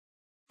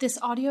This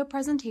audio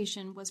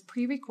presentation was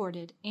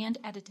pre-recorded and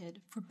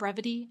edited for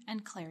brevity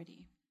and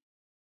clarity.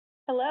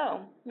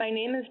 Hello, my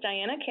name is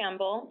Diana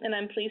Campbell, and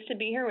I'm pleased to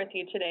be here with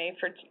you today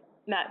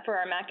for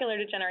our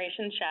macular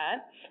degeneration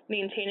chat,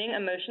 Maintaining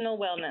Emotional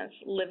Wellness,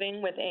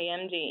 Living with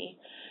AMD.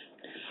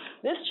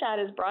 This chat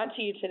is brought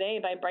to you today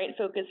by Bright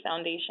Focus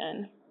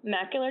Foundation.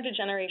 Macular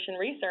degeneration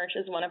research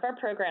is one of our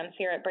programs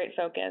here at Bright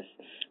Focus.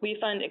 We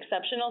fund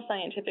exceptional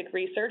scientific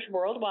research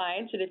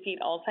worldwide to defeat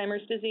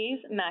Alzheimer's disease,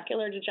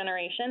 macular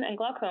degeneration, and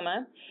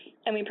glaucoma,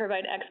 and we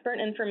provide expert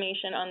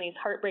information on these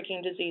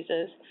heartbreaking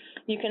diseases.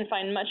 You can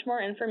find much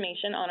more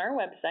information on our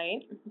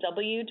website,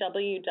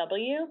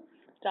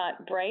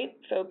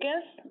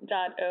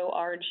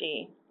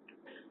 www.brightfocus.org.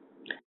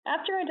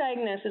 After a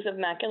diagnosis of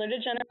macular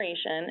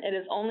degeneration, it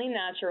is only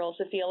natural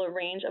to feel a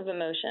range of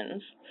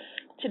emotions.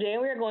 Today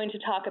we are going to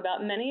talk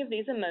about many of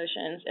these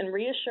emotions and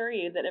reassure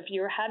you that if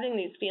you are having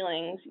these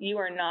feelings, you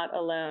are not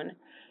alone.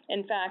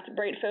 In fact,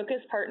 Bright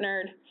Focus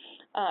partnered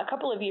a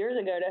couple of years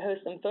ago to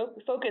host some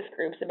focus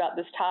groups about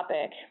this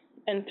topic.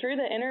 And through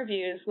the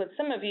interviews with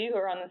some of you who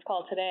are on this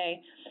call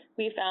today,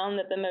 we found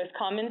that the most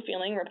common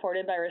feeling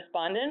reported by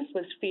respondents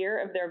was fear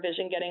of their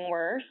vision getting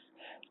worse.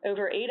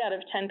 Over 8 out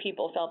of 10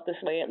 people felt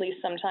this way at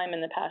least sometime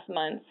in the past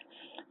month.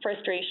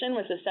 Frustration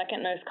was the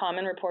second most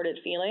common reported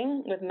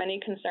feeling, with many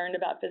concerned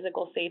about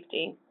physical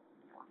safety.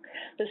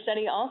 The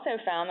study also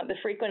found that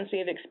the frequency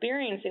of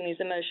experiencing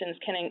these emotions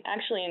can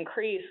actually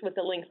increase with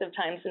the length of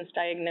time since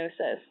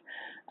diagnosis.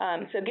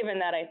 So given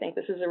that, I think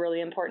this is a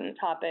really important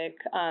topic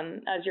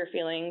as your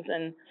feelings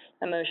and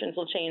emotions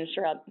will change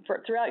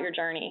throughout your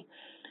journey.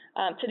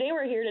 Today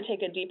we're here to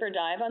take a deeper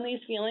dive on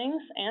these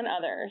feelings and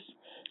others.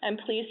 I'm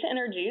pleased to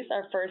introduce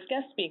our first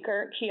guest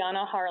speaker,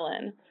 Kiana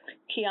Harlan.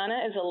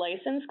 Kiana is a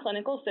licensed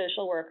clinical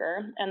social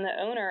worker and the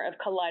owner of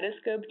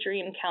Kaleidoscope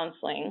Dream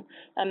Counseling,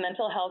 a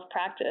mental health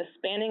practice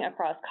spanning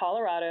across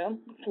Colorado,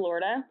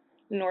 Florida,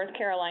 North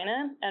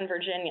Carolina, and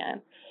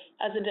Virginia.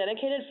 As a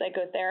dedicated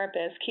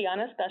psychotherapist,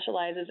 Kiana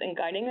specializes in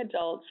guiding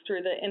adults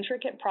through the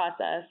intricate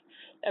process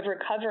of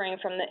recovering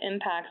from the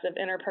impacts of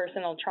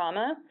interpersonal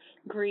trauma,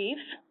 grief,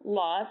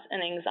 loss,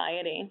 and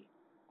anxiety.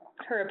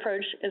 Her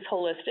approach is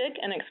holistic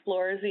and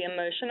explores the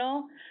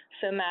emotional,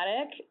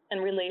 somatic,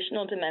 and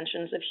relational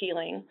dimensions of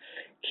healing.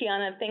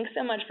 Kiana, thanks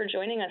so much for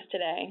joining us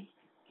today.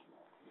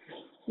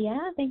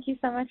 Yeah, thank you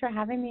so much for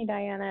having me,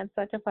 Diana. It's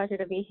such a pleasure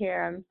to be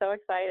here. I'm so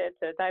excited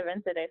to dive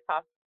into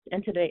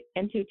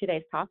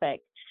today's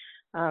topic.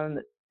 As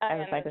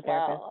a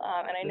psychotherapist.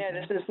 And I know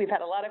we've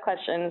had a lot of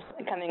questions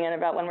coming in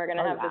about when we're going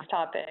to have this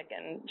topic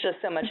and just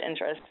so much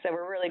interest. So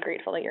we're really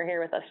grateful that you're here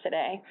with us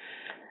today.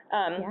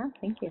 Yeah,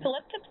 thank you. So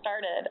let's get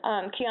started.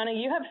 Kiana,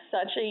 you have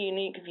such a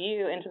unique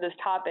view into this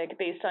topic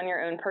based on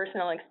your own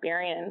personal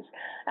experience.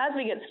 As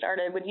we get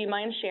started, would you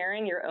mind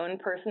sharing your own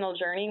personal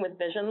journey with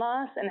vision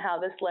loss and how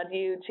this led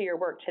you to your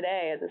work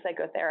today as a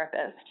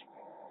psychotherapist?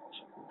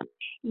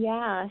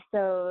 Yeah,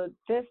 so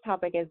this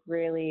topic is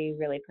really,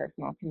 really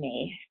personal to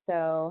me.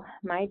 So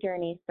my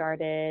journey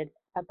started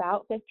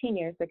about 15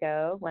 years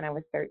ago when I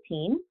was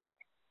 13.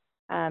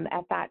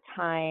 At that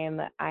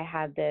time, I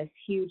had this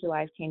huge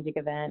life-changing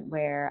event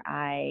where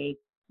I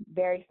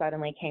very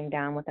suddenly came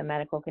down with a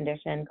medical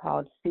condition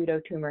called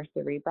pseudotumor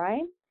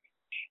cerebri.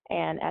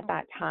 And at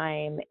that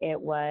time, it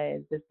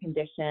was this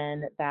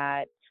condition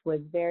that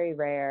was very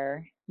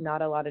rare.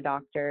 Not a lot of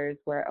doctors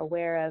were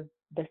aware of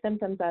the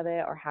symptoms of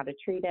it or how to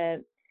treat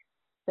it.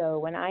 So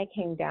when I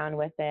came down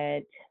with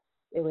it,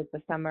 it was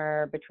the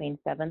summer between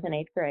 7th and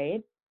 8th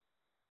grade.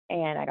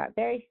 And I got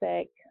very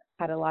sick,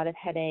 had a lot of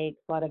headaches,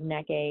 a lot of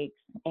neck aches.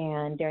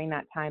 And during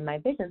that time, my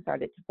vision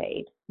started to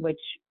fade, which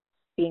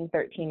being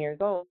 13 years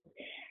old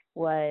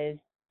was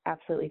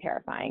absolutely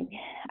terrifying.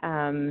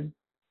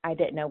 I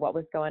didn't know what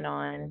was going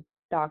on.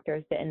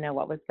 Doctors didn't know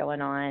what was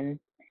going on.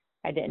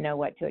 I didn't know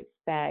what to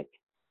expect.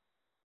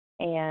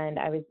 And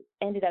I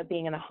ended up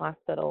being in the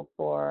hospital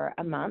for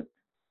a month.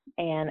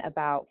 And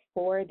about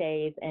 4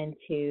 days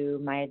into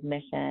my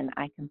admission,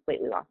 I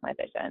completely lost my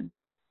vision.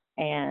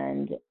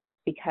 And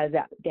because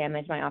that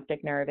damaged my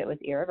optic nerve, it was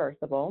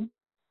irreversible.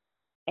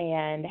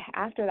 And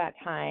after that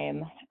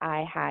time,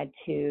 I had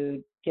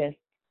to just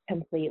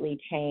completely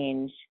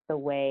change the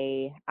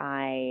way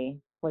I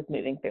was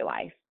moving through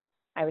life.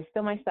 I was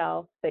still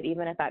myself, but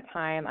even at that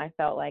time, I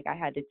felt like I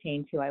had to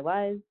change who I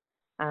was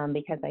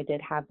because I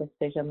did have this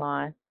vision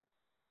loss.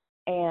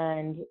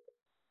 And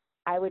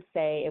I would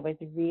say it was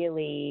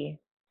really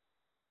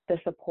the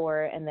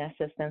support and the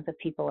assistance of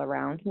people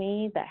around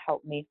me that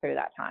helped me through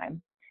that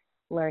time.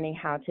 Learning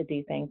how to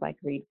do things like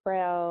read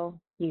Braille,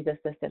 use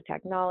assistive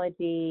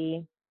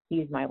technology,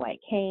 use my white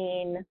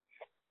cane,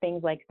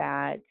 things like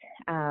that.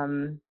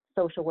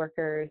 Social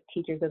workers,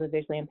 teachers of the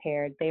visually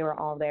impaired, they were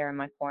all there in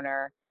my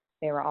corner.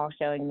 They were all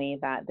showing me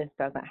that this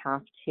doesn't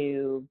have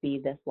to be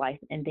this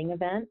life-ending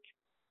event.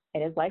 It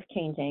is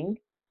life-changing,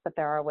 but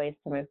there are ways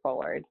to move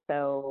forward.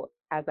 So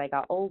as I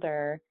got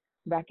older,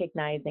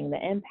 recognizing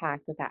the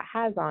impact that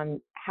had on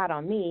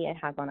me and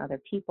has on other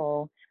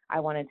people, I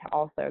wanted to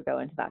also go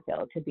into that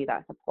field to be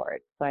that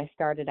support. So I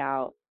started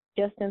out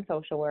just in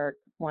social work,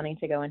 wanting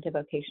to go into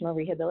vocational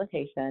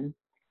rehabilitation.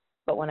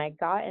 But when I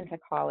got into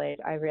college,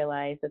 I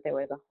realized that there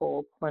was a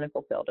whole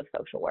clinical field of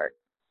social work.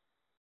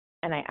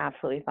 And I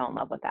absolutely fell in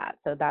love with that.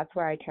 So that's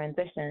where I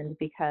transitioned,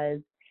 because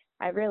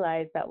I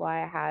realized that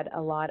while I had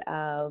a lot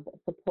of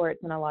supports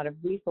and a lot of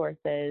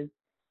resources,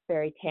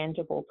 very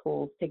tangible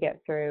tools to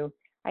get through,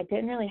 I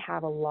didn't really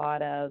have a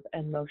lot of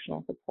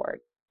emotional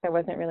support. There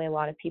wasn't really a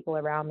lot of people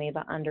around me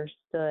that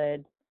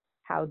understood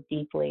how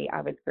deeply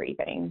I was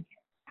grieving,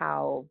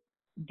 how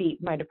deep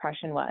my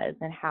depression was,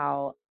 and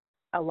how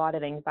a lot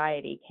of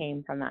anxiety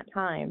came from that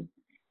time.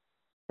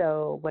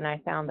 So when I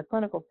found the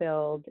clinical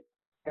field,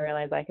 I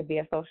realized I could be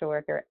a social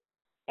worker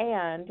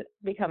and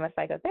become a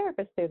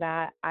psychotherapist through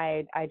that.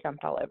 I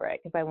jumped all over it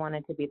because I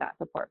wanted to be that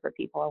support for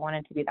people. I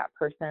wanted to be that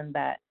person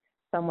that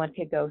someone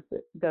could go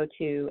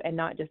to and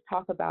not just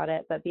talk about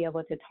it, but be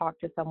able to talk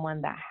to someone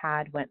that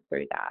had went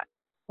through that.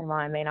 And while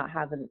I may not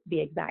have the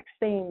exact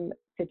same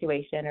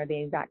situation or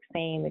the exact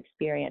same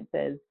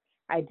experiences,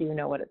 I do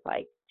know what it's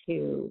like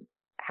to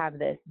have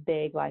this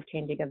big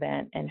life-changing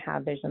event and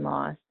have vision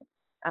loss,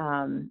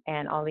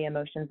 and all the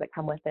emotions that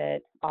come with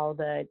it, all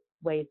the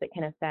ways that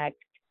can affect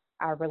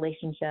our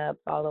relationships,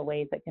 all the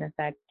ways that can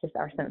affect just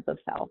our sense of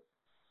self.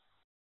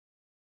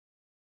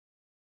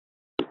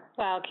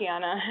 Wow,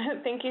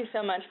 Kiana, thank you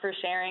so much for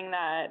sharing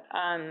that.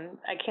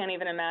 I can't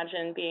even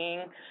imagine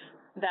being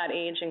that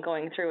age and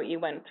going through what you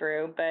went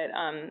through, but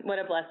what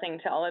a blessing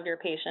to all of your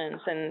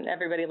patients and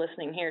everybody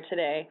listening here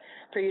today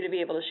for you to be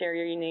able to share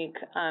your unique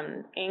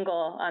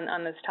angle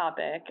on this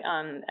topic,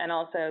 and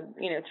also,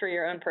 through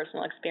your own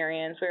personal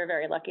experience. We were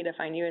very lucky to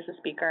find you as a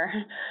speaker.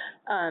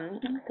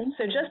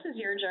 So just as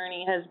your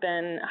journey has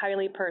been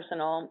highly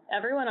personal,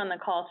 everyone on the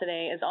call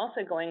today is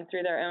also going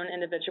through their own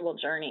individual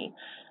journey.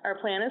 Our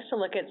plan is to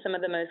look at some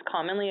of the most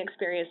commonly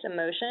experienced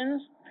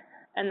emotions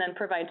and then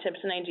provide tips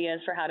and ideas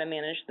for how to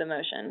manage the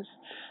emotions.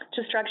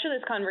 To structure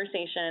this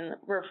conversation,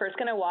 we're first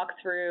going to walk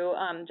through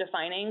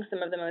defining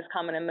some of the most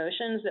common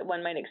emotions that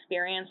one might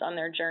experience on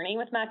their journey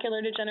with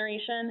macular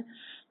degeneration.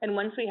 And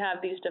once we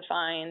have these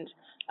defined,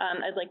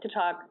 I'd like to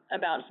talk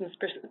about some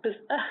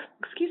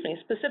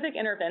specific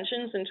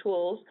interventions and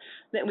tools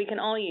that we can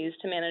all use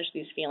to manage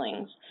these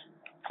feelings.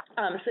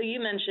 So you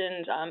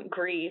mentioned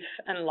grief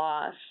and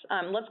loss.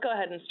 Let's go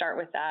ahead and start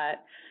with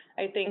that.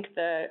 I think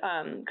the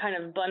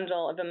kind of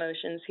bundle of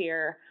emotions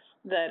here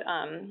that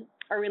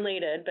are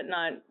related, but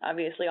not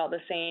obviously all the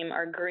same,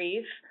 are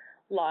grief,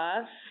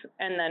 loss,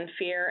 and then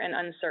fear and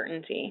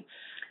uncertainty.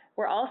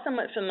 We're all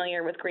somewhat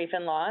familiar with grief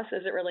and loss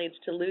as it relates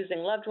to losing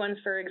loved ones,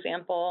 for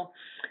example,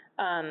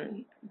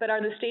 but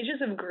are the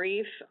stages of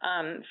grief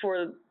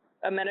for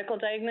a medical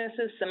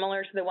diagnosis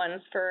similar to the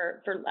ones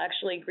for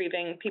actually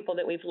grieving people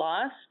that we've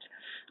lost?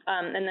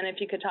 And then if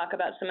you could talk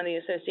about some of the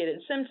associated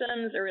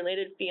symptoms or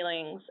related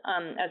feelings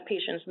as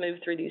patients move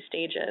through these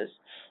stages.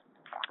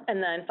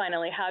 And then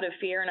finally, how do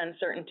fear and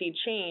uncertainty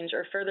change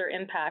or further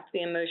impact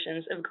the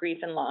emotions of grief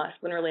and loss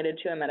when related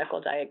to a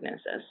medical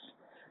diagnosis?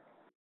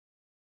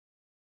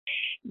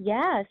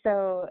 Yeah,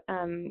 so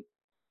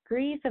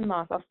grief and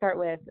loss, I'll start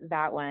with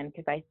that one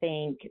because I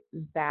think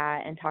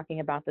that and talking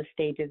about the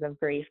stages of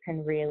grief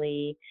can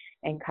really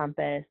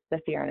encompass the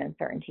fear and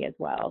uncertainty as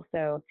well.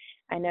 So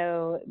I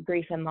know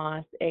grief and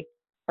loss,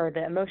 or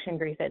the emotion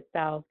grief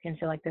itself, can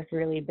feel like this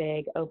really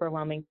big,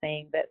 overwhelming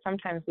thing that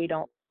sometimes we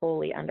don't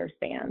fully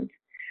understand.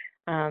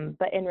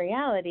 But in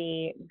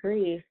reality,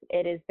 grief,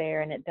 it is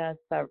there and it does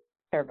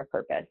serve a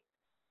purpose.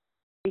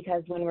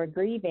 Because when we're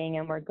grieving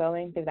and we're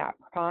going through that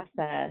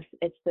process,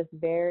 it's this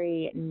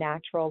very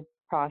natural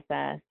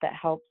process that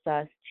helps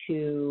us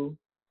to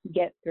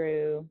get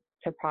through,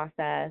 to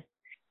process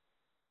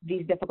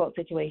these difficult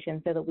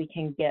situations so that we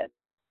can get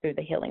through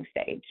the healing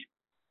stage.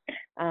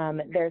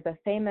 There's a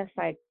famous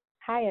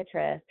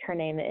psychiatrist, her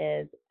name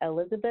is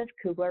Elizabeth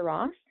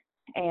Kubler-Ross,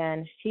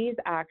 and she's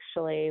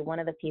actually one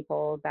of the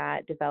people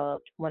that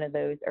developed one of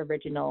those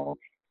original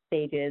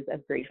stages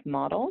of grief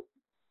models.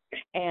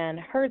 And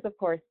hers, of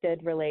course,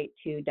 did relate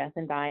to death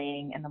and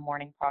dying and the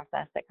mourning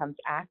process that comes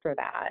after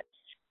that.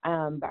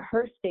 But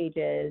her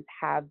stages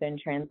have been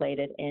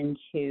translated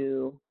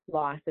into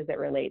loss as it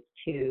relates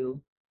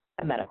to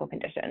a medical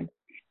condition.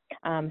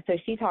 So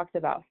she talks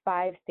about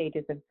 5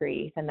 stages of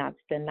grief, and that's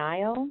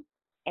denial,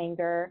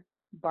 anger,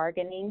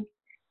 bargaining,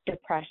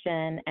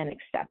 depression, and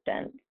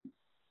acceptance.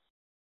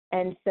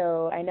 And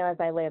so I know as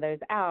I lay those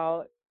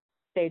out,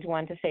 stage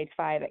 1 to stage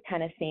 5, it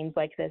kind of seems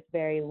like this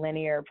very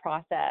linear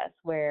process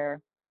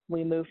where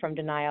we move from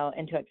denial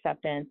into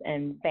acceptance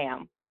and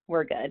bam,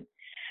 we're good.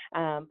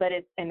 But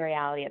in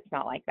reality, it's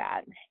not like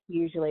that.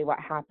 Usually what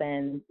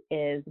happens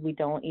is we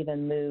don't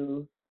even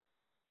move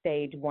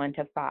stage 1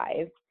 to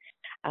 5.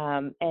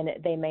 And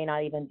they may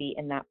not even be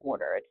in that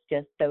order. It's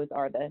just those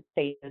are the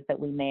stages that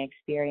we may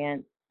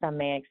experience. Some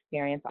may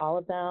experience all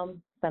of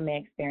them. Some may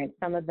experience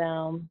some of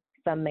them.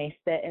 Some may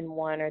sit in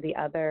one or the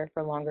other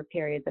for longer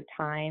periods of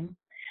time.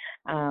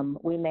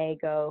 We may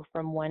go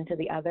from one to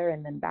the other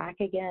and then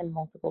back again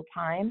multiple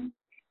times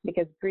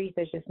because grief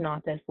is just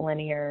not this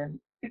linear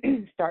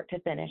start to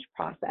finish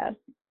process.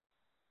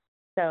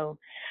 So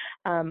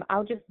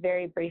I'll just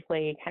very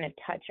briefly kind of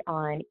touch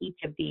on each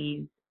of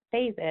these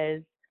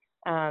phases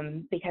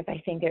because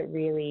I think it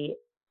really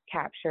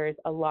captures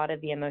a lot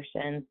of the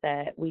emotions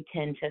that we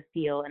tend to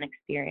feel and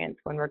experience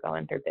when we're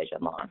going through vision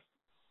loss.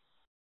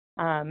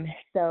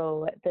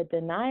 So the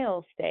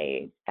denial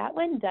stage, that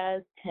one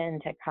does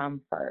tend to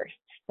come first.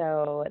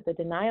 So the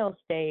denial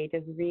stage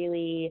is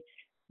really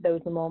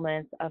those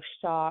moments of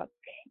shock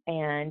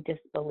and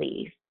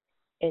disbelief.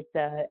 It's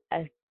a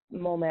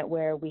moment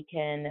where we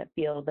can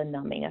feel the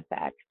numbing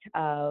effect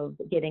of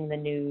getting the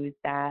news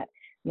that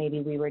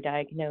maybe we were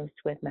diagnosed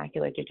with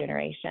macular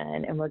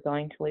degeneration and we're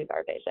going to lose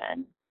our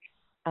vision.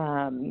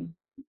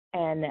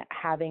 And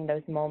having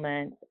those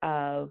moments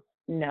of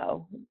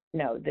no,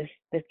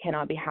 this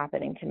cannot be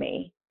happening to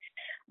me.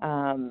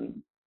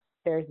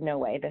 There's no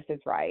way this is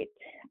right.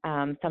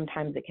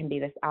 Sometimes it can be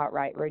this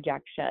outright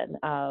rejection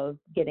of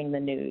getting the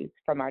news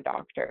from our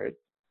doctors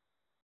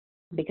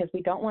because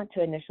we don't want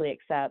to initially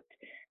accept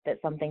that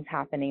something's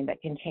happening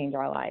that can change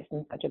our lives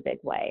in such a big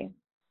way.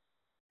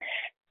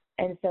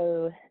 And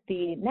so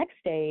the next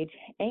stage,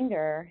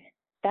 anger,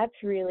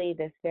 that's really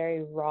this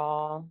very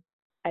raw,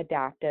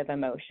 adaptive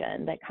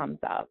emotion that comes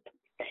up.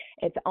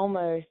 It's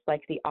almost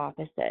like the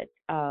opposite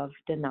of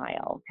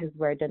denial, because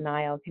where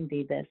denial can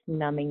be this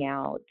numbing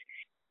out,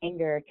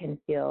 anger can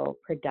feel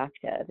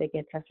productive. It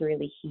gets us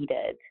really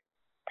heated.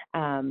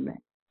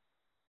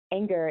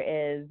 Anger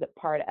is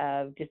part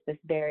of just this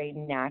very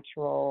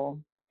natural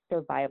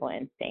survival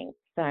instinct.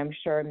 So I'm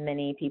sure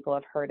many people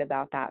have heard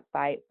about that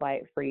fight,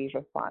 flight, freeze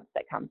response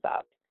that comes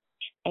up.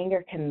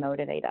 Anger can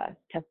motivate us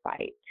to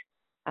fight.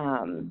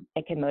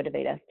 It can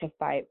motivate us to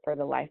fight for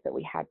the life that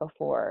we had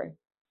before,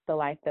 the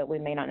life that we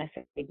may not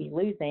necessarily be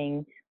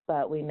losing,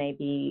 but we may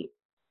be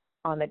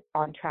on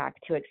track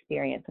to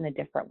experience in a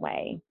different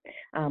way.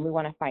 We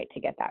want to fight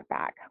to get that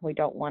back. We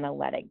don't want to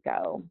let it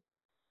go.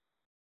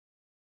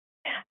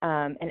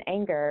 And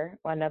anger,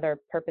 another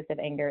purpose of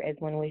anger is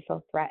when we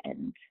feel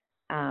threatened.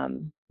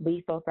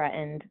 We feel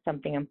threatened,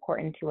 something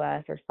important to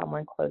us or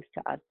someone close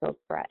to us feels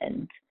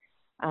threatened.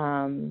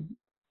 And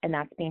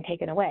that's being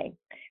taken away.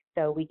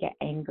 So we get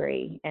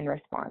angry in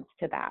response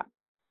to that.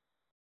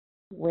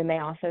 We may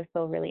also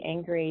feel really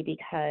angry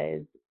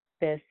because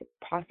this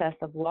process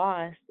of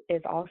loss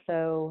is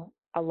also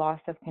a loss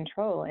of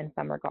control in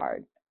some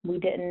regards. We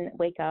didn't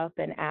wake up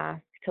and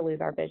ask to lose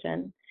our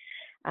vision.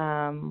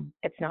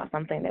 It's not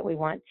something that we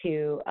want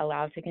to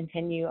allow to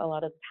continue a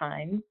lot of the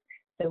time.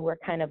 So we're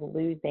kind of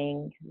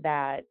losing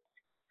that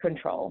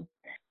control.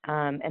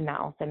 And that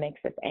also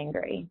makes us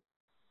angry.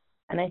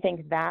 And I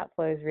think that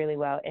flows really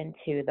well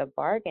into the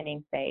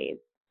bargaining phase,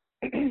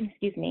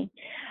 excuse me,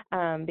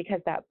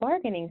 because that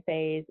bargaining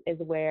phase is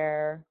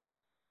where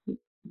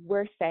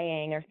we're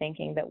saying or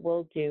thinking that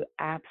we'll do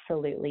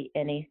absolutely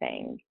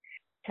anything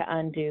to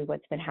undo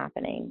what's been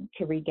happening,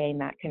 to regain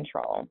that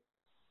control.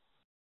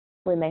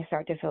 We may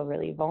start to feel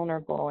really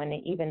vulnerable and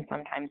even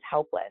sometimes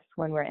helpless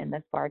when we're in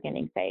this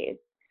bargaining phase.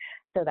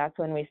 So that's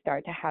when we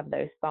start to have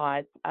those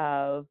thoughts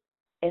of,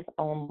 if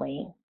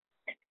only.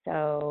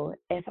 So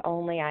if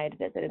only I had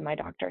visited my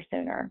doctor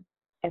sooner,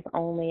 if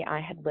only I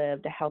had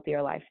lived a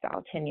healthier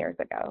lifestyle 10 years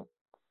ago,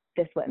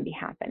 this wouldn't be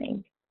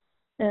happening.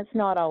 And it's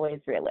not always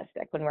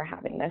realistic when we're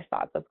having those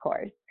thoughts, of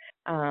course.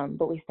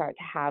 But we start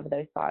to have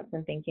those thoughts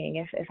and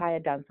thinking, if I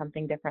had done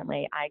something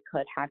differently, I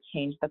could have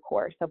changed the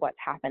course of what's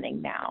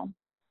happening now.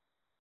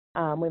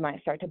 We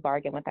might start to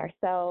bargain with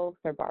ourselves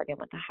or bargain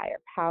with a higher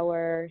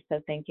power. So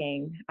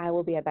thinking, I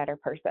will be a better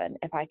person.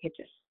 If I could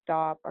just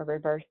stop or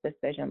reverse this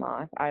vision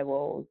loss, I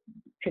will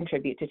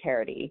contribute to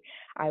charity.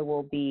 I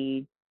will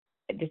be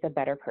just a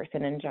better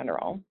person in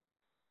general.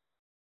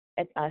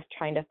 It's us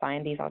trying to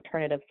find these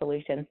alternative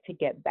solutions to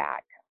get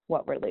back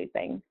what we're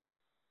losing.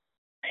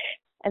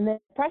 And then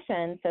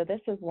depression, so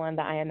this is one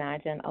that I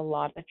imagine a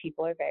lot of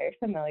people are very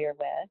familiar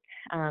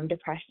with.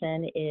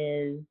 Depression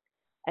is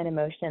an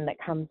emotion that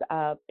comes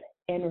up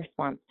in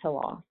response to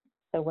loss.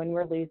 So when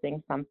we're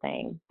losing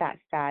something, that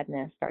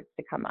sadness starts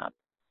to come up.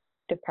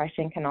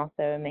 Depression can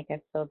also make us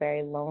feel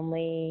very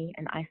lonely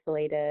and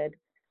isolated,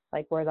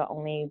 like we're the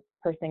only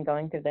person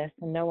going through this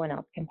and no one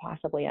else can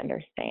possibly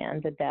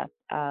understand the depth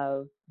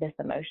of this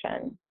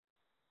emotion.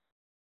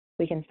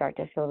 We can start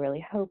to feel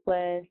really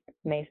hopeless,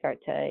 may start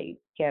to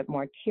get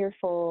more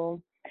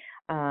tearful.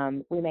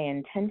 We may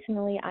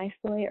intentionally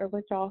isolate or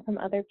withdraw from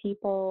other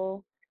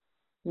people,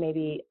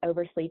 maybe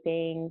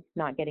oversleeping,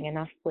 not getting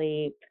enough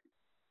sleep.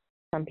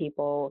 Some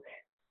people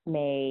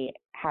may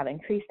have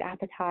increased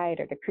appetite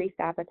or decreased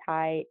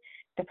appetite.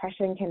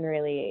 Depression can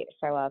really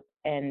show up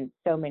in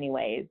so many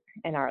ways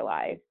in our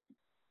lives.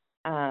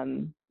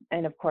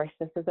 And of course,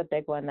 this is a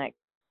big one that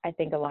I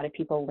think a lot of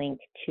people link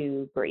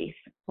to grief.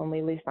 When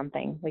we lose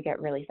something, we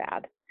get really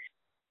sad.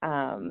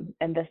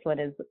 And this one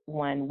is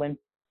one when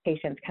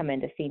patients come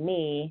in to see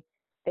me,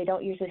 they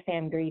don't usually say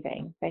I'm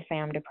grieving. They say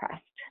I'm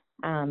depressed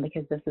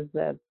because this is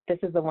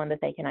the one that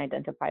they can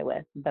identify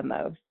with the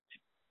most.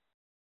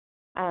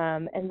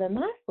 And then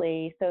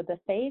lastly, so the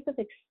phase of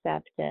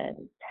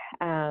acceptance.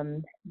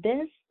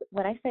 This,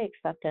 when I say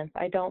acceptance,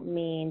 I don't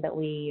mean that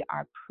we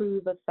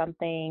approve of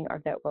something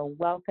or that we're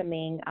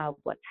welcoming of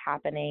what's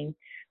happening,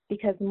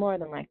 because more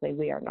than likely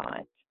we are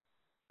not.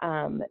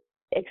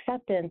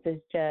 Acceptance is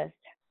just,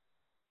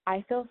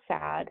 I feel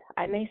sad.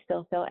 I may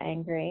still feel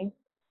angry.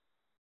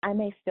 I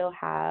may still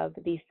have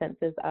these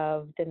senses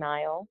of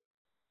denial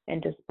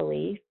and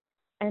disbelief.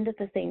 And at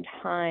the same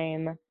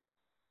time,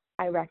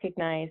 I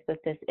recognize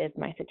that this is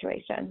my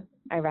situation.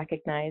 I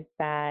recognize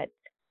that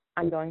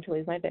I'm going to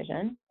lose my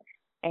vision,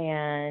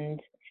 and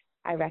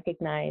I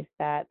recognize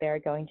that there are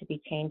going to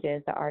be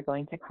changes that are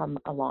going to come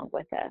along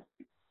with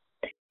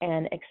this.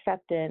 And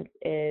acceptance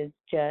is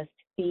just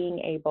being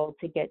able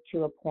to get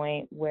to a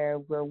point where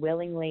we're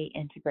willingly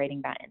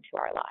integrating that into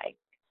our life.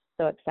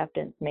 So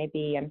acceptance may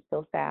be, I'm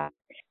still sad,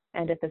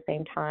 and at the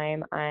same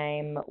time,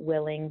 I'm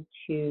willing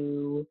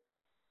to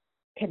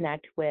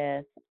connect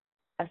with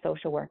a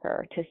social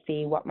worker to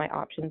see what my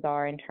options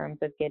are in terms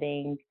of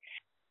getting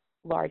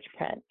large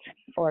print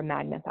or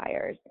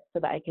magnifiers so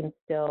that I can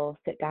still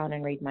sit down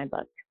and read my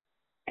book.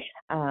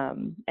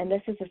 And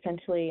this is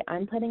essentially,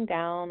 I'm putting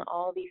down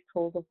all these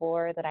tools of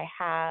war that I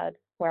had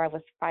where I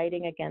was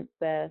fighting against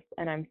this,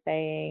 and I'm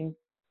saying,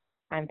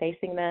 I'm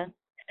facing this.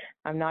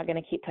 I'm not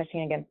going to keep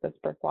pushing against this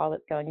brick wall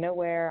that's going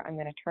nowhere. I'm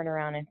going to turn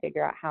around and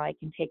figure out how I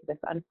can take this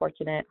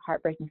unfortunate,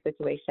 heartbreaking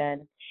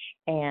situation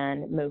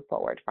and move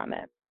forward from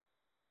it.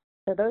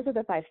 So those are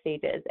the 5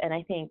 stages. And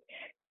I think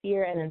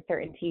fear and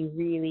uncertainty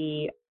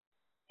really,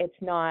 it's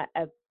not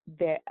a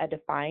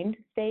defined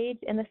stage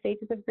in the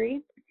stages of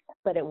grief,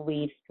 but it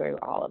weaves through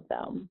all of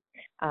them.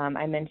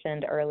 I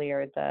mentioned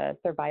earlier the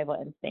survival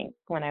instinct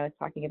when I was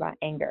talking about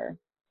anger.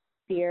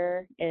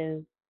 Fear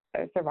is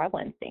a survival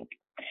instinct.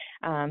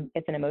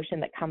 It's an emotion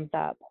that comes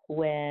up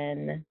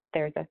when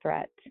there's a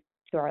threat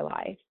to our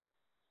life.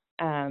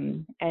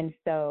 And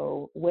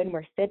so when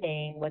we're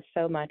sitting with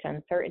so much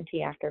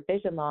uncertainty after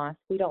vision loss,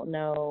 we don't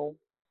know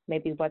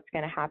maybe what's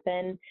going to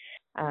happen,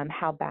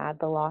 how bad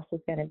the loss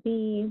is going to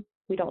be.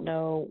 We don't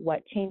know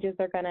what changes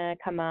are going to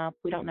come up.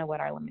 We don't know what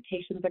our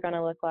limitations are going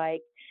to look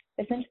like.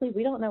 Essentially,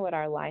 we don't know what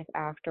our life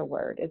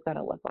afterward is going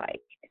to look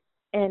like.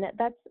 And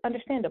that's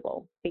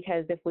understandable,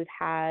 because if we've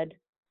had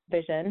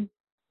vision,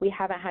 we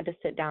haven't had to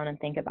sit down and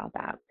think about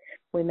that.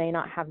 We may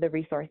not have the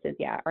resources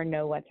yet or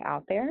know what's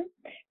out there.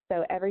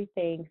 So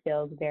everything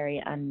feels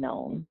very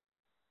unknown.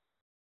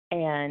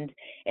 And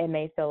it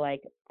may feel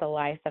like the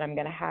life that I'm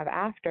going to have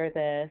after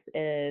this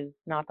is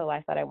not the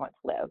life that I want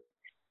to live.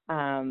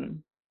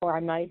 Or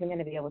I'm not even going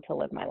to be able to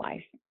live my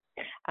life.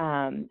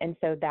 And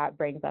so that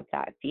brings up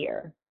that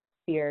fear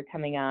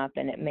coming up,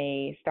 and it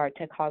may start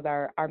to cause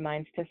our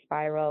minds to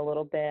spiral a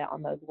little bit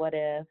on those what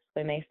ifs.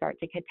 We may start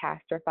to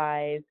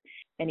catastrophize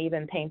and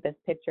even paint this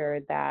picture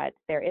that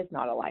there is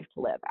not a life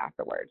to live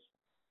afterwards.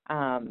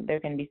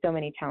 There's going to be so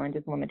many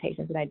challenges and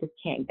limitations, and I just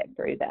can't get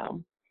through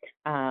them.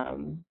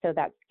 So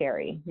that's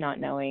scary, not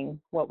knowing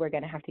what we're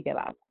going to have to give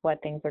up,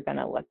 what things are going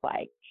to look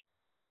like.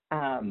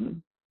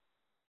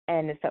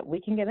 And so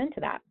we can give into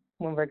that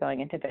when we're going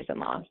into vision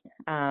loss.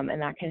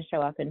 And that can show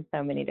up in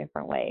so many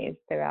different ways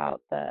throughout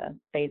the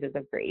phases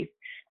of grief.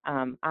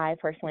 I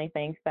personally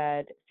think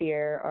that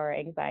fear or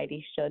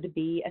anxiety should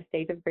be a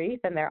stage of grief,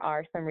 and there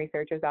are some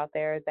researchers out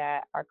there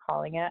that are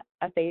calling it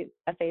a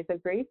phase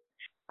of grief,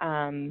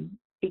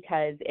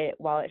 because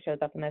while it shows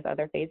up in those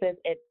other phases,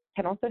 it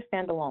can also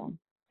stand alone.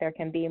 There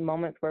can be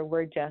moments where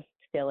we're just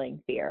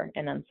feeling fear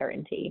and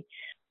uncertainty.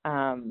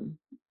 And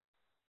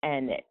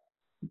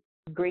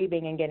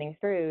grieving and getting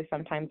through,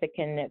 sometimes it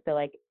can feel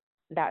like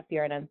that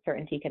fear and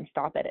uncertainty can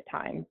stop it at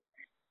times,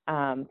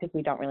 because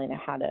we don't really know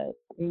how to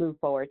move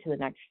forward to the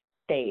next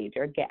stage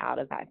or get out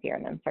of that fear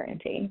and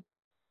uncertainty.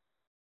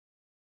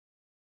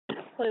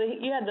 Well,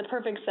 you had the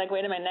perfect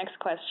segue to my next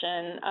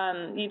question.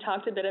 You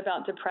talked a bit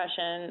about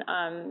depression,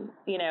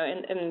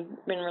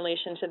 in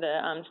relation to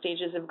the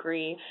stages of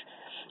grief.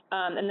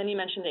 And then you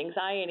mentioned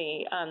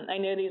anxiety. I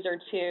know these are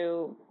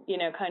two,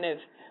 kind of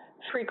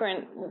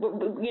frequent,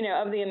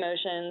 of the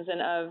emotions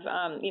and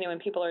of, when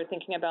people are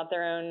thinking about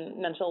their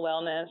own mental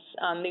wellness.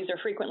 These are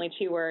frequently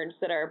 2 words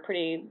that are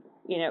pretty,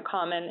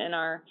 common in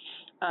our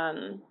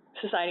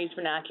society's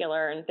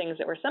vernacular and things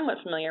that we're somewhat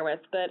familiar with.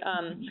 But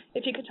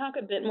if you could talk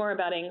a bit more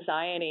about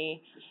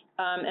anxiety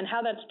and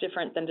how that's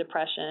different than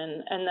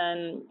depression, and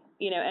then,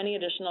 any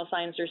additional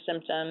signs or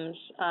symptoms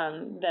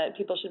that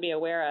people should be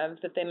aware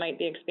of that they might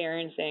be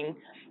experiencing,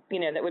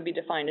 that would be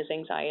defined as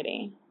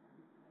anxiety.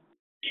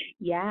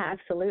 Yeah,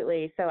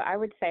 absolutely. So I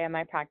would say in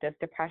my practice,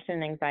 depression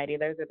and anxiety,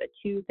 those are the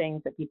 2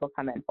 things that people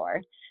come in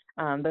for.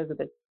 Those are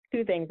the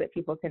 2 things that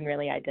people can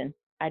really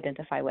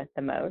identify with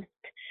the most.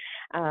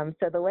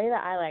 So the way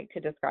that I like to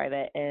describe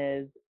it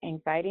is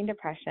anxiety and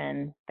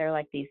depression, they're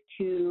like these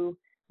 2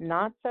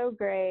 not so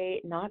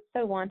great, not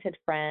so wanted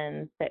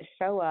friends that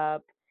show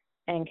up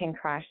and can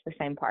crash the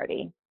same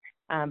party.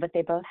 But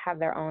they both have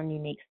their own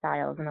unique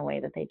styles in the way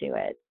that they do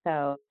it.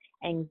 So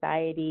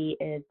anxiety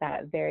is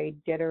that very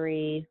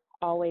jittery,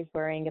 always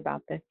worrying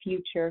about the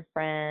future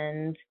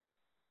friend,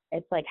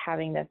 It's like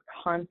having this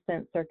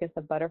constant circus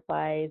of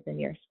butterflies in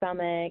your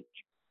stomach.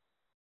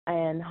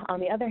 And on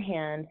the other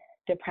hand,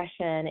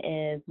 depression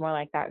is more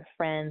like that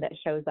friend that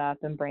shows up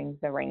and brings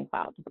the rain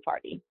cloud to the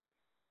party.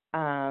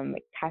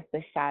 It casts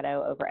a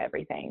shadow over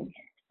everything.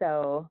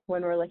 So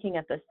when we're looking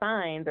at the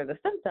signs or the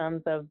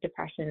symptoms of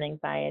depression and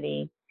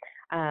anxiety,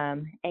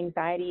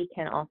 anxiety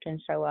can often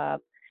show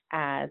up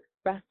as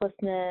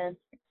restlessness,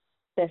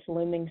 this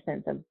looming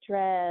sense of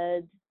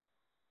dread,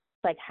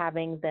 like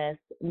having this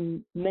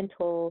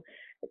mental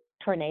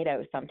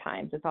tornado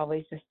sometimes. It's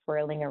always just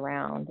swirling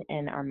around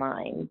in our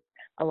minds.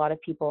 A lot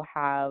of people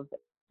have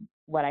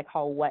what I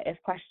call what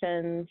if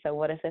questions. So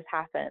what if this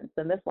happens?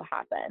 Then this will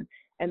happen.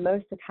 And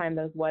most of the time,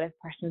 those what if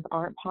questions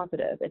aren't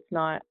positive. It's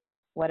not,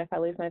 what if I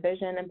lose my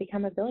vision and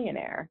become a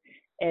billionaire?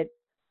 It's,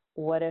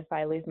 what if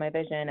I lose my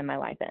vision and my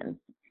life ends?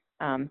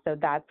 So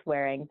that's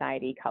where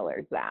anxiety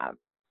colors that.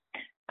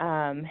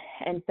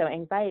 And so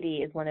anxiety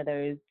is one of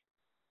those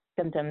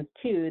symptoms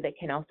too that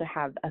can also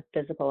have a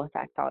physical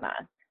effect on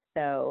us.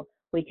 So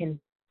we can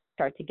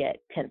start to get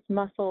tense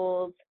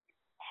muscles,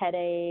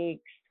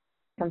 headaches.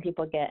 Some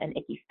people get an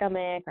icky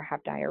stomach or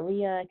have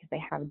diarrhea because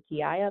they have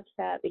GI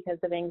upset because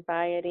of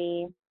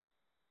anxiety.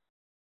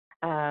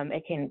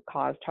 It can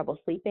cause trouble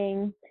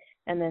sleeping.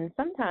 And then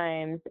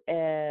sometimes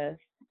if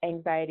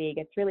anxiety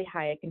gets really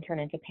high, it can turn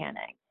into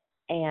panic.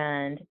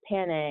 And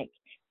panic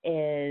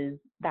is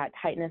that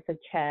tightness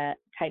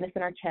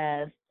in our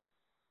chest,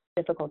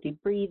 difficulty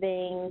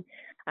breathing.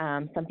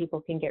 Some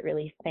people can get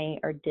really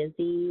faint or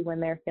dizzy when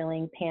they're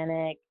feeling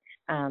panic.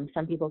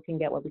 Some people can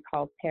get what we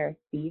call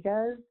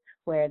paresthesias,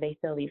 where they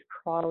feel these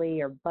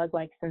crawly or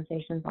bug-like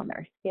sensations on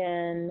their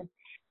skin.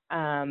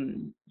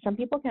 Some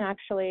people can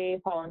actually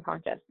fall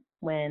unconscious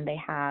when they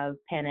have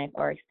panic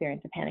or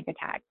experience a panic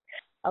attack.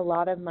 A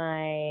lot of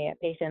my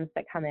patients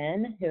that come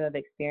in who have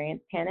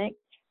experienced panic,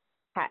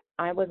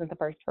 I wasn't the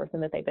first person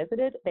that they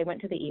visited. They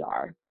went to the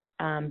ER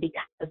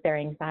because their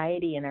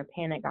anxiety and their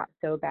panic got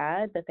so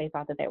bad that they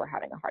thought that they were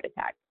having a heart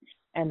attack.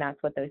 And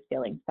that's what those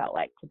feelings felt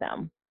like to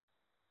them.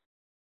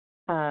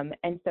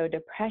 And so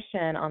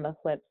depression on the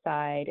flip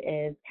side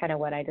is kind of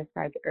what I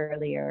described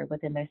earlier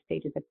within those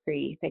stages of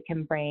grief. It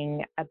can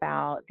bring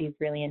about these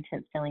really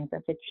intense feelings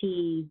of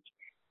fatigue,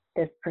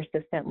 this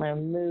persistent low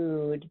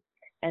mood,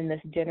 and this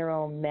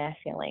general meh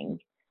feeling,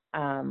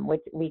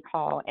 which we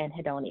call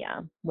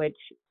anhedonia, which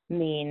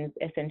means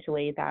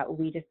essentially that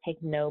we just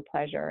take no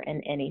pleasure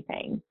in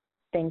anything.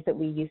 Things that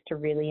we used to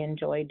really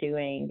enjoy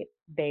doing,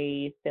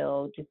 they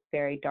feel just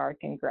very dark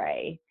and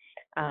gray.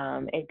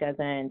 It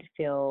doesn't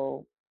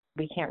feel,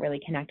 we can't really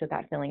connect with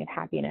that feeling of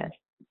happiness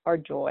or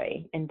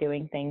joy in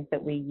doing things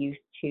that we used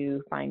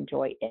to find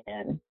joy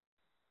in.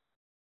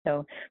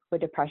 So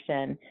with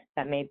depression,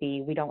 that may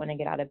be we don't want to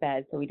get out of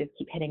bed, so we just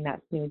keep hitting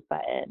that snooze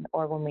button.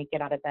 Or when we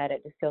get out of bed,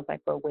 it just feels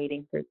like we're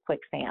wading through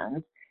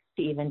quicksand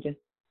to even just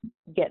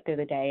get through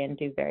the day and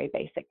do very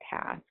basic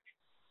tasks.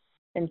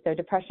 And so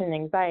depression and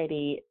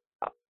anxiety,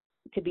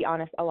 to be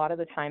honest, a lot of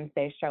the times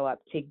they show up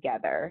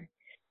together.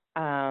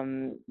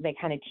 They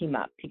kind of team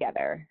up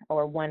together,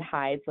 or one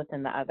hides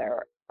within the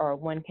other, or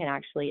one can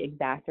actually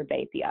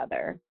exacerbate the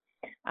other.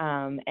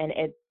 And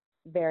it's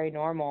very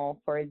normal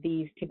for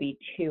these to be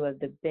two of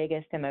the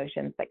biggest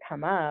emotions that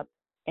come up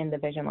in the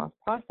vision loss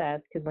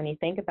process, because when you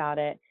think about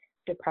it,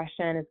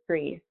 depression is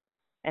grief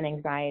and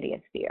anxiety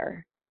is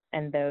fear.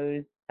 And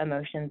those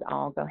emotions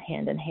all go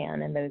hand in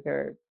hand. And those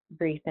are,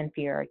 grief and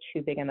fear are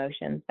two big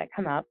emotions that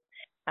come up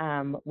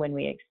when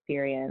we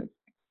experience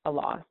a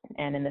loss,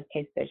 and in this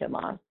case, vision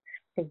loss,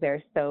 because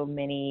there's so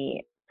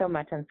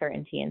much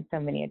uncertainty and so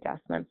many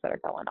adjustments that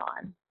are going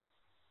on.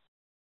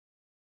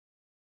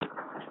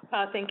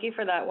 Thank you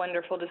for that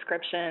wonderful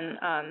description,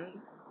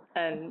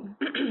 and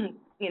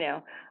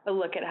a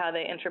look at how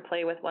they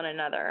interplay with one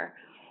another.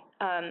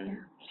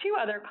 Two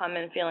other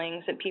common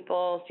feelings that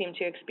people seem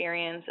to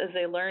experience as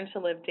they learn to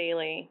live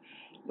daily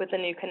with a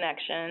new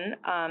connection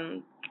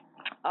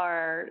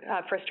are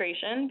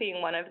frustration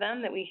being one of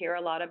them that we hear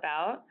a lot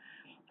about,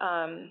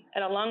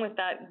 and along with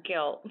that,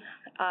 guilt.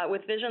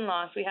 With vision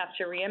loss, we have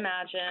to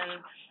reimagine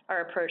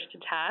our approach to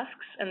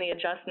tasks, and the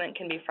adjustment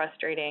can be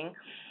frustrating.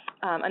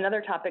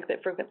 Another topic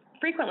that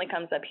frequently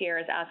comes up here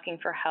is asking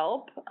for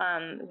help,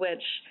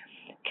 which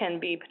can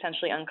be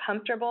potentially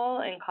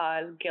uncomfortable and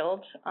cause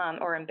guilt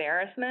or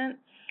embarrassment.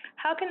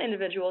 How can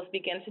individuals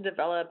begin to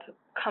develop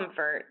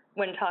comfort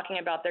when talking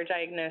about their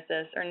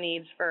diagnosis or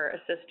needs for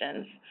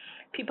assistance?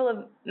 People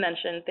have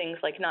mentioned things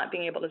like not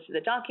being able to see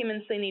the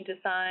documents they need to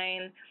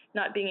sign,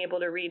 not being able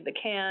to read the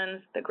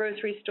cans, the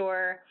grocery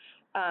store.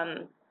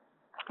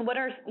 What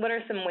are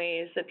some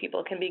ways that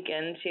people can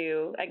begin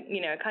to,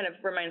 it kind of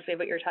reminds me of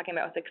what you were talking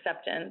about with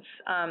acceptance,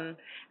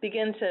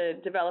 begin to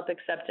develop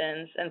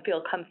acceptance and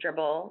feel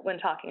comfortable when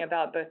talking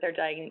about both their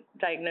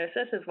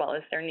diagnosis as well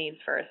as their needs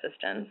for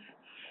assistance?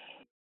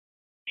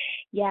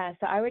 Yeah,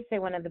 so I would say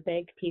one of the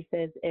big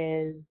pieces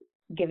is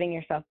giving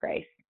yourself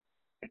grace.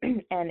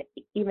 And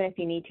even if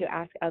you need to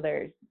ask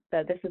others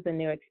that this is a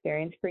new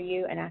experience for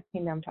you, and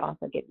asking them to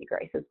also give you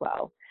grace as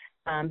well,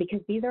 because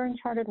these are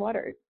uncharted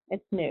waters.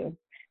 It's new.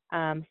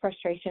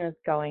 frustration is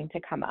going to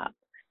come up.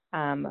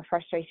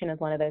 Frustration is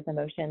one of those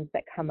emotions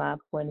that come up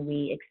when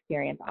we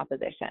experience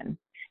opposition,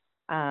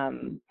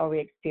 or we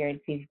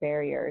experience these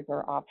barriers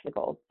or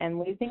obstacles. And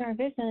losing our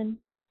vision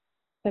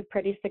is a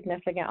pretty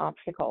significant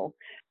obstacle,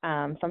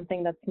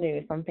 something that's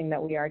new, something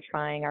that we are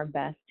trying our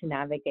best to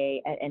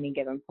navigate at any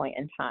given point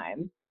in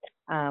time.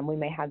 We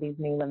may have these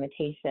new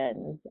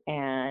limitations,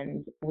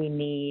 and we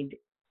need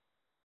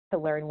to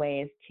learn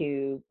ways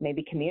to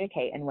maybe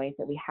communicate in ways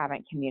that we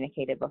haven't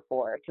communicated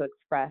before, to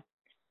express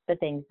the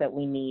things that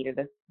we need, or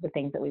the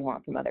things that we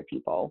want from other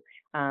people.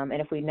 And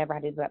if we never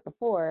had to do that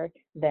before,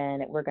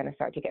 then we're going to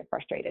start to get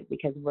frustrated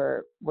because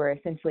we're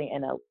essentially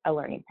in a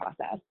learning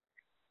process.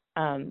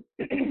 And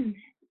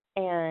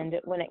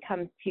when it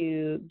comes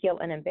to guilt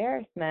and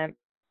embarrassment,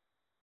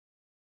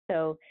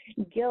 so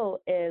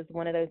guilt is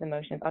one of those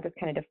emotions. I'll just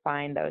kind of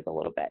define those a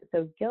little bit.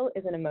 So guilt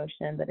is an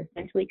emotion that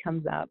essentially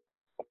comes up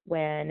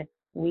when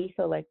we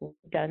feel like we've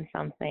done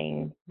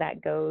something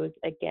that goes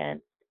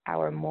against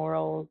our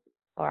morals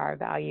or our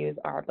values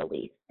or our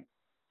beliefs.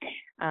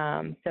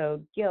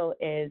 So guilt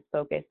is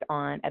focused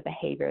on a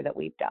behavior that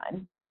we've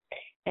done.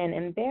 And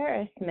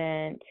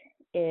embarrassment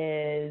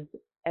is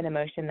an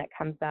emotion that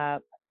comes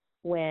up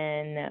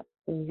when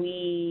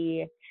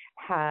we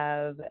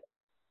have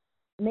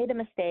made a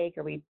mistake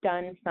or we've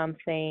done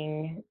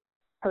something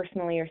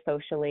personally or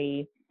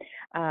socially,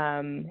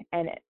 and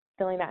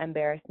feeling that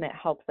embarrassment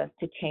helps us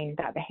to change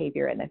that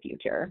behavior in the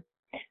future,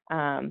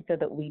 so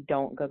that we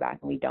don't go back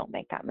and we don't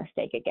make that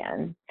mistake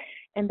again.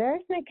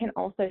 Embarrassment can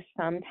also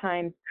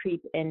sometimes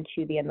creep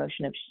into the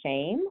emotion of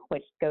shame,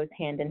 which goes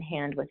hand in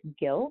hand with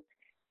guilt.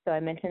 So I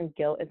mentioned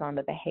guilt is on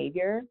the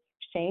behavior.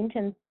 Shame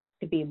tends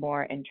to be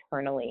more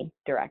internally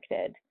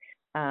directed,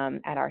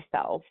 at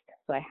ourselves.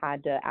 So I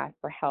had to ask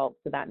for help,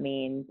 so that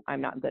means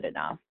I'm not good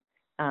enough.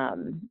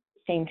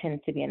 Shame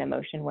tends to be an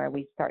emotion where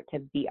we start to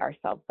beat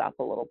ourselves up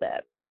a little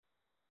bit.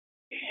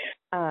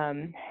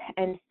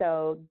 And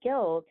so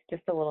guilt,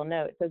 just a little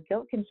note, so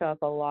guilt can show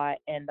up a lot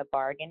in the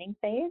bargaining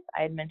phase.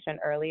 I had mentioned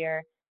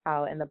earlier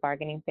how in the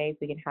bargaining phase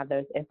we can have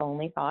those if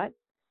only thoughts.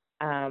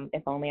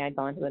 If only I'd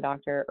gone to the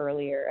doctor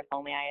earlier, if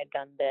only I had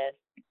done this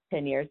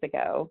 10 years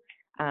ago,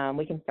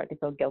 we can start to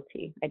feel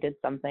guilty. I did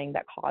something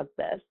that caused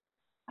this.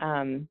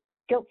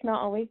 Guilt's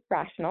not always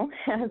rational,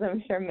 as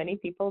I'm sure many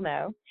people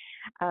know,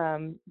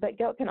 but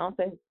guilt can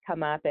also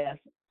come up if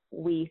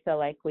we feel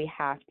like we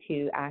have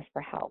to ask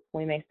for help.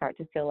 We may start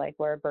to feel like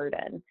we're a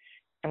burden,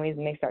 and we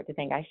may start to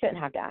think, I shouldn't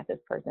have to ask this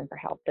person for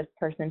help. This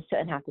person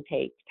shouldn't have to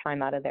take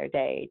time out of their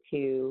day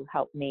to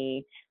help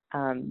me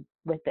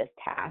with this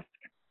task.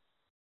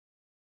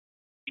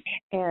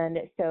 And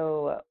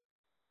so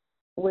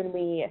when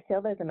we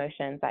feel those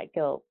emotions, that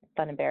guilt,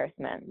 that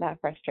embarrassment, that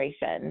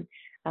frustration,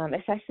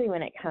 especially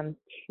when it comes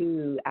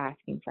to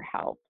asking for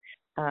help.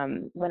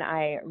 When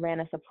I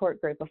ran a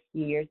support group a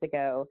few years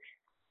ago,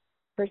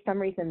 for some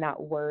reason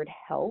that word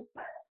help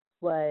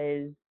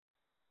it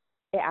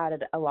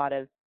added a lot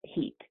of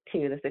heat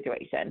to the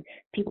situation.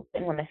 People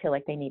didn't want to feel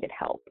like they needed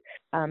help.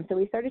 So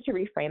we started to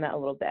reframe it a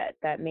little bit,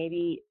 that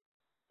maybe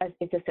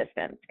it's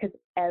assistance, because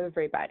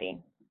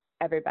everybody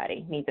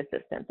needs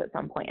assistance at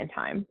some point in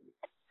time.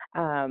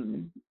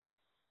 And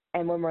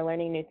when we're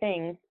learning new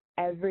things,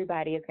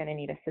 everybody is going to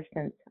need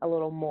assistance a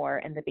little more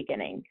in the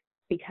beginning,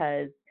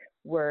 because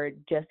we're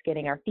just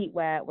getting our feet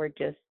wet, we're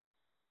just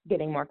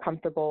getting more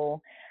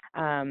comfortable,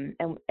 and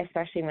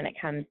especially when it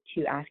comes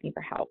to asking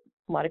for help.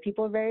 A lot of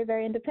people are very,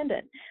 very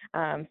independent.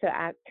 So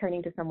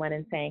turning to someone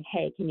and saying,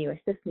 hey, can you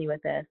assist me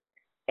with this?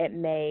 It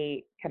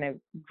may kind of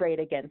grate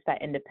against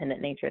that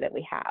independent nature that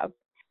we have.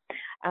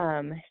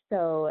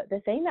 So the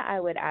thing that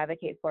I would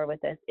advocate for with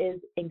this is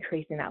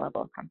increasing that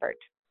level of comfort.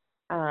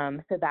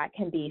 So that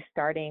can be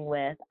starting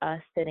with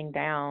us sitting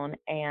down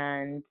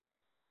and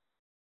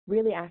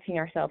really asking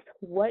ourselves,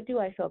 what do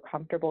I feel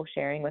comfortable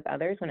sharing with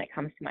others when it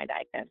comes to my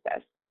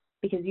diagnosis?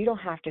 Because you don't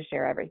have to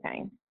share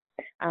everything.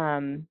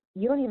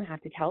 You don't even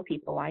have to tell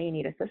people why you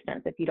need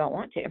assistance if you don't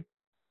want to.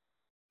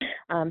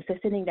 So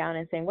sitting down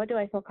and saying, what do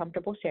I feel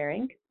comfortable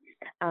sharing?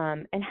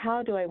 And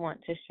how do I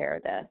want to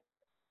share this?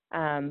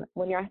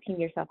 When you're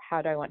asking yourself,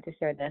 how do I want to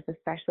share this,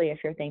 especially if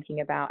you're thinking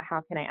about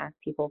how can I ask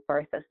people for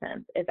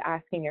assistance, is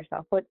asking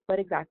yourself, what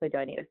exactly do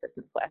I need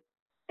assistance with?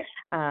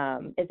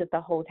 Is it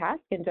the whole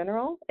task in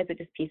general? Is it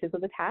just pieces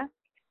of the task?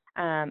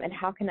 And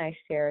how can I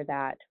share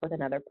that with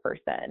another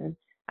person?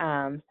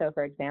 So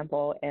for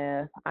example,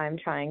 if I'm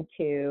trying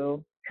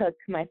to cook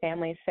my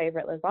family's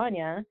favorite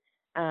lasagna,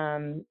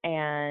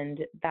 and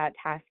that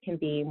task can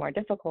be more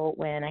difficult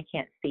when I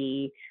can't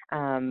see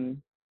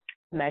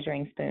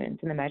measuring spoons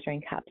and the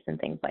measuring cups and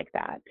things like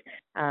that.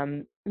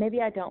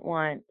 Maybe I don't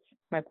want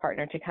my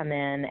partner to come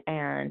in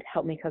and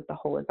help me cook the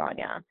whole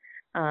lasagna.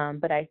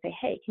 But I say,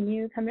 hey, can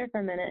you come here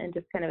for a minute and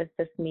just kind of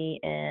assist me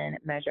in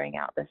measuring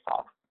out the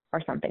sauce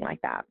or something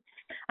like that?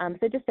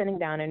 So just sitting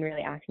down and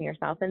really asking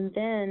yourself, and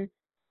then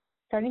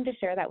starting to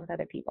share that with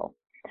other people.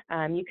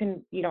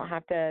 You don't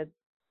have to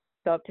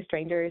go up to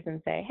strangers and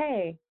say,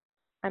 hey,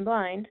 I'm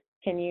blind.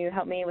 can you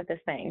help me with this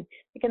thing?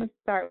 You can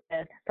start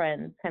with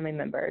friends, family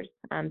members,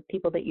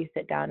 people that you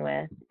sit down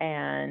with,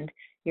 and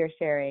you're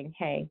sharing,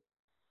 hey,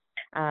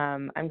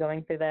 I'm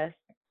going through this.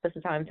 This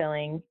is how I'm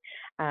feeling.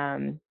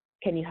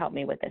 Can you help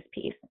me with this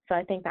piece? So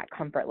I think that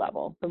comfort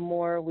level, the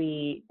more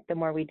we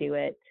do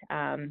it,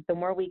 the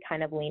more we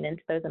kind of lean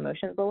into those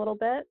emotions a little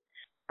bit.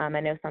 I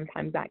know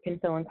sometimes that can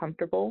feel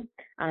uncomfortable,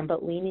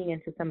 but leaning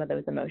into some of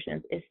those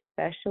emotions,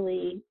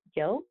 especially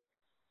guilt.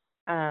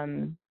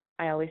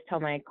 I always tell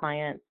my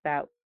clients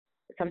that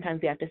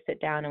sometimes we have to sit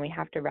down and we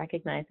have to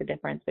recognize the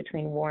difference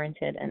between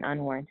warranted and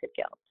unwarranted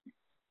guilt.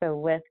 So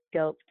with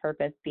guilt's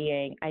purpose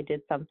being, I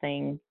did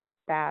something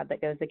bad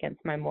that goes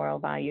against my moral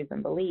values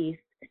and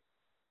beliefs,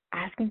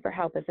 asking for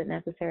help isn't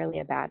necessarily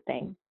a bad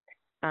thing.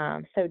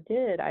 So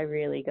did I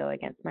really go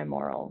against my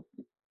morals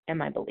and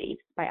my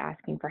beliefs by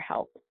asking for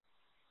help?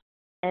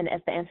 And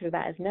if the answer to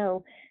that is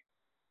no,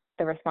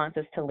 the response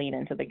is to lean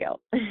into the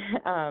guilt,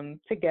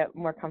 to get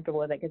more comfortable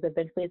with it, because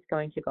eventually it's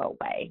going to go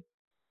away.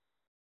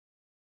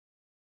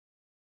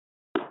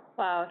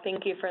 Wow,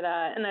 thank you for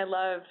that. And I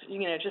love,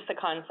 just the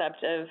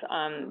concept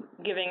of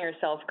giving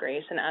yourself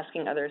grace and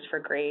asking others for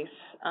grace.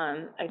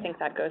 I think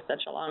that goes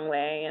such a long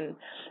way, and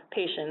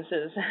patience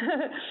is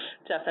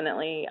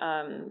definitely,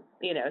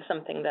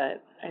 something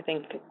that I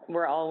think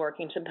we're all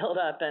working to build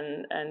up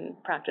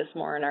and practice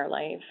more in our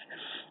life.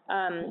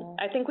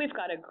 I think we've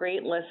got a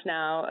great list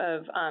now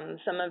of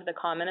some of the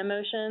common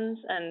emotions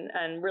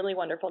and really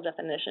wonderful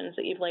definitions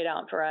that you've laid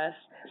out for us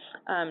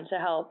to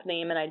help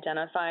name and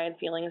identify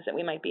feelings that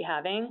we might be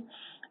having.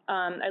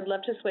 I'd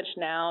love to switch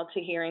now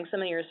to hearing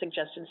some of your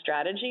suggested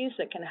strategies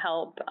that can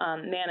help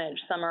manage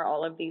some or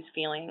all of these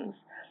feelings.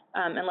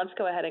 And let's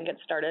go ahead and get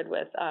started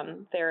with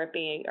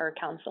therapy or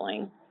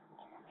counseling.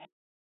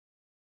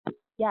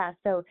 Yeah,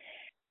 so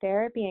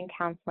therapy and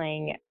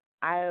counseling,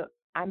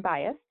 I'm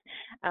biased,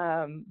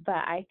 but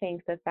I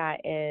think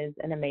that is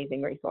an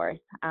amazing resource,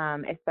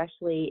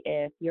 especially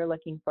if you're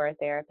looking for a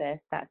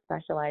therapist that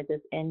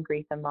specializes in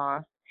grief and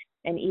loss,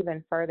 and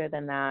even further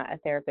than that, a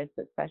therapist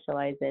that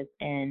specializes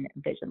in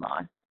vision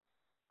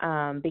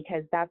loss,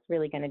 because that's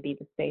really going to be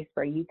the space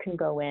where you can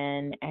go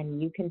in and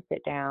you can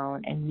sit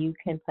down and you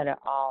can put it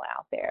all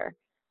out there.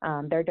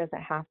 There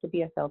doesn't have to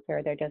be a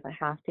filter. There doesn't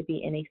have to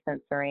be any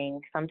censoring.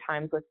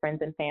 Sometimes with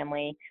friends and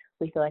family,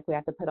 we feel like we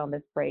have to put on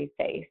this brave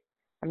face.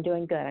 I'm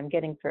doing good. I'm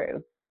getting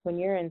through. When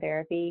you're in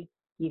therapy,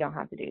 you don't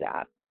have to do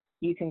that.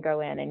 You can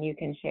go in and you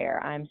can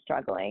share, I'm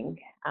struggling.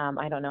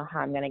 I don't know how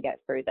I'm going to get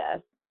through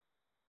this.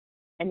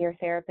 And your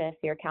therapist,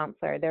 your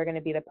counselor, they're going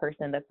to be the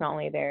person that's not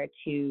only there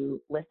to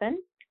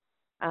listen,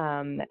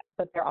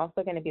 but they're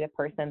also going to be the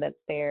person that's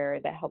there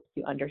that helps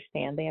you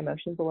understand the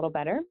emotions a little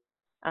better,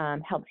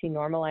 helps you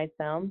normalize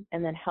them,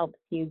 and then helps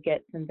you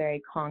get some very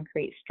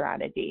concrete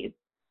strategies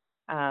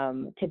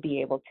to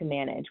be able to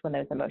manage when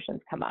those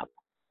emotions come up.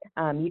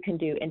 You can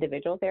do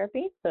individual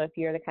therapy. So if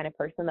you're the kind of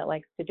person that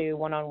likes to do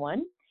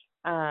one-on-one,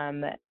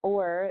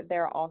 or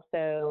there are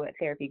also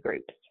therapy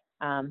groups.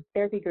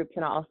 Therapy groups,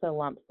 and I'll also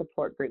lump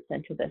support groups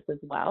into this as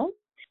well.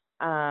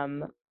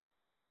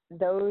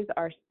 Those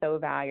are so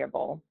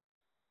valuable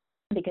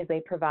because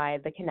they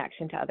provide the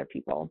connection to other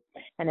people.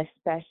 And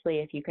especially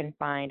if you can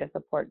find a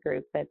support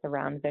group that's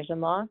around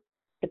vision loss,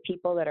 the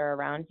people that are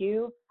around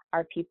you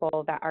are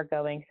people that are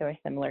going through a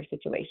similar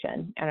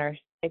situation and are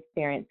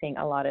experiencing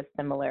a lot of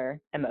similar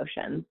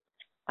emotions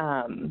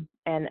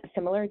and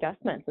similar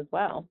adjustments as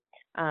well.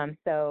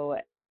 So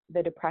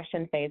the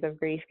depression phase of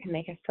grief can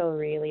make us feel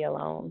really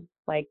alone,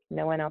 like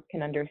no one else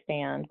can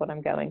understand what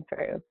I'm going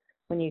through.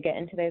 When you get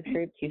into those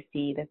groups, you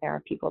see that there are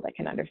people that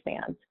can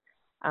understand.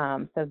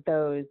 So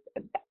those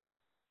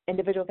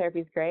individual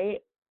therapy is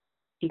great.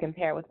 If you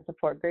compare it with a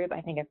support group, I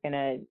think it's going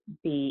to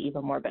be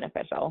even more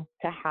beneficial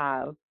to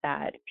have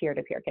that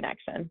peer-to-peer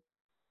connection.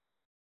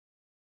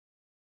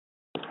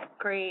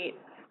 Great.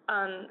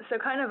 So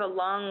kind of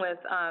along with,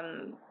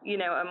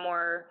 a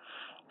more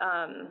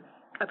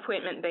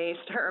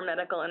appointment-based or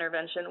medical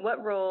intervention,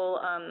 what role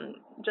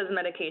does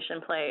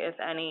medication play, if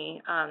any,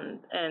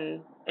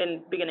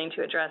 in beginning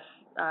to address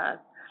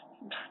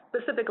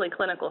specifically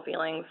clinical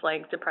feelings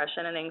like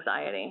depression and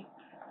anxiety?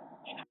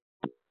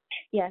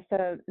 Yeah,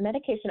 so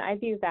medication, I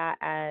view that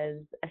as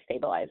a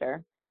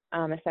stabilizer,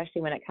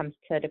 especially when it comes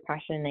to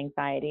depression and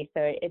anxiety.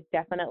 So it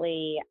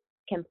definitely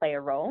can play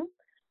a role.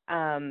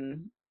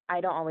 I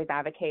don't always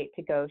advocate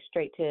to go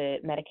straight to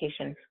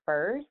medication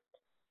first,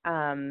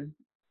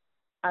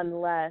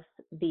 unless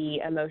the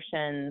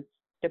emotions,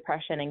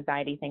 depression,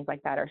 anxiety, things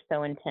like that are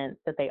so intense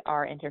that they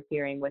are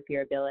interfering with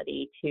your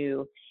ability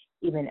to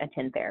even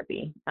attend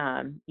therapy,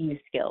 use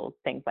skills,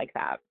 things like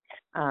that.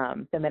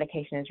 So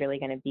medication is really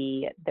going to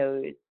be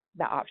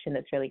the option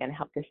that's really going to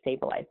help to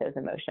stabilize those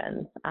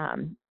emotions.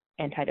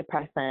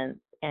 Antidepressants,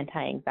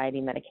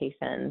 anti-anxiety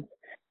medications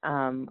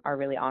are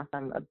really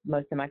awesome.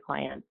 Most of my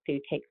clients do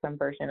take some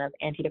version of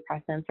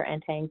antidepressants or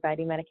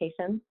anti-anxiety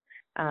medications,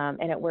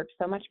 and it works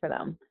so much for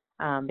them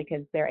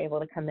because they're able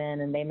to come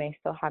in and they may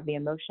still have the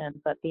emotion,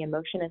 but the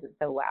emotion isn't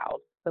so loud.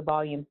 The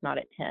volume's not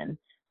at 10.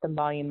 The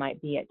volume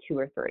might be at 2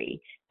 or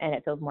 3, and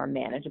it feels more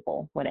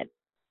manageable when it's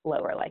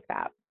lower like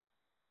that.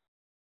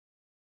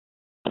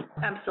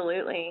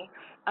 Absolutely.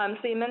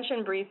 So you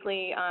mentioned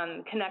briefly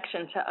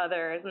connection to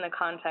others in the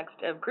context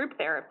of group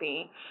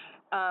therapy.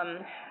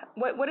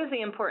 What is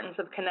the importance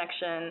of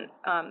connection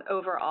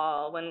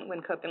overall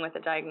when coping with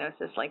a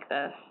diagnosis like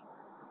this?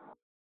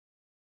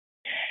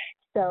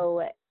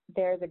 So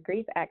there's a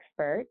grief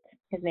expert.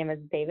 His name is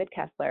David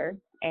Kessler,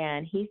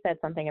 and he said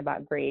something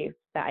about grief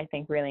that I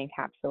think really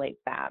encapsulates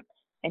that.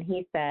 And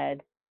he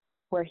said,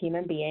 we're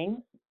human beings.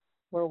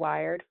 We're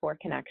wired for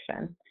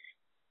connection.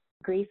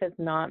 Grief is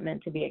not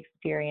meant to be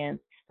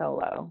experienced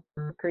solo.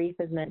 Grief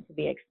is meant to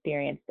be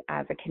experienced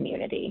as a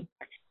community.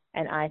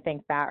 And I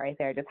think that right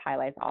there just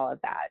highlights all of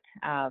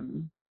that.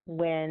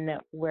 When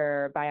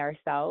we're by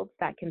ourselves,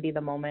 that can be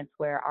the moments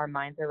where our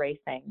minds are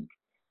racing.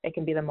 It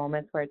can be the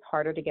moments where it's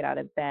harder to get out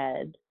of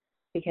bed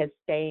because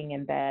staying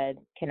in bed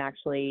can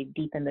actually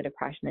deepen the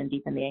depression and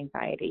deepen the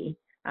anxiety.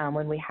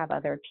 When we have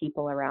other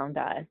people around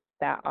us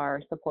that are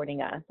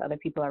supporting us, other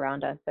people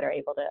around us that are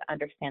able to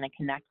understand and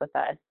connect with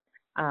us,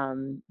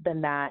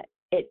 then that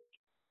it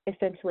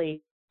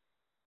essentially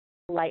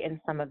lightens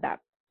some of that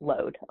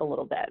load a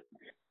little bit,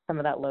 some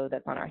of that load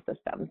that's on our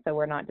system. So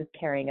we're not just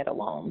carrying it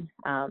alone.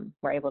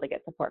 We're able to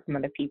get support from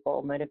other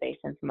people,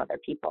 motivation from other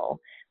people,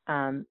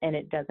 and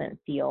it doesn't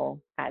feel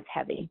as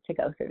heavy to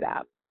go through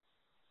that.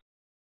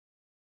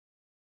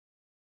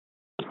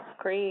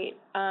 Great.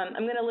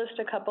 I'm going to list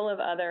a couple of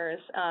others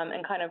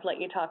and kind of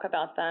let you talk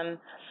about them.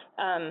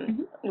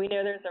 We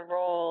know there's a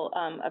role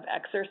of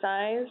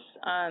exercise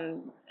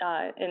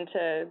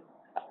into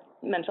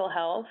mental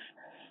health,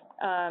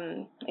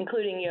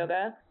 including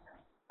yoga.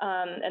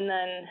 And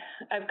then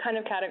I've kind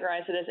of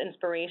categorized it as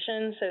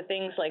inspiration. So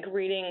things like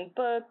reading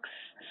books,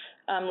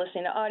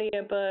 listening to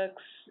audiobooks,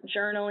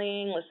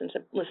 journaling,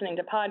 listening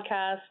to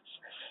podcasts,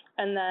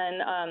 and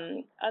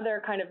then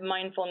other kind of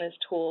mindfulness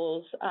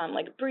tools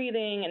like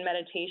breathing and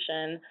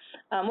meditation.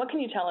 What can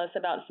you tell us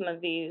about some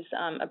of these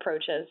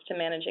approaches to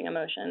managing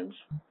emotions?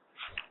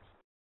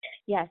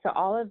 Yeah, so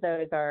all of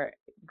those are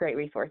great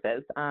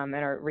resources and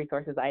are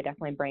resources I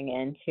definitely bring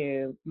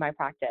into my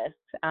practice.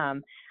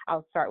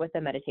 I'll start with the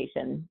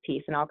meditation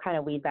piece, and I'll kind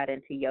of weave that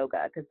into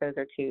yoga because those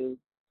are two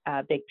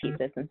big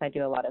pieces since I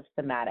do a lot of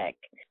somatic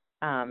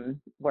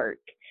work.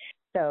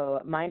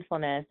 So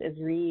mindfulness is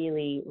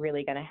really,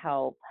 really going to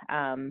help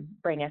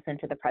bring us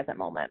into the present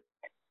moment.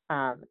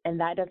 And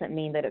that doesn't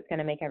mean that it's going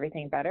to make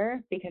everything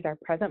better because our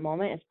present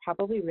moment is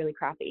probably really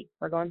crappy.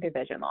 We're going through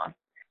vision loss.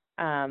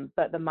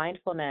 But the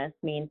mindfulness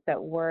means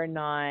that we're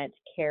not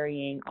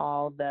carrying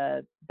all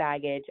the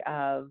baggage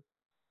of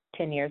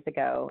 10 years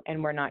ago,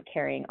 and we're not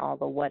carrying all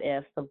the what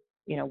ifs of,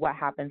 what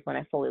happens when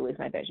I fully lose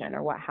my vision,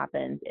 or what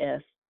happens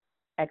if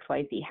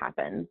XYZ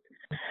happens.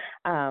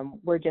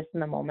 We're just in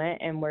the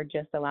moment, and we're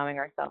just allowing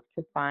ourselves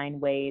to find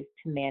ways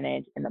to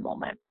manage in the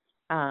moment.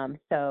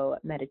 So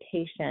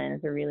meditation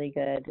is a really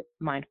good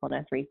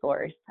mindfulness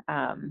resource.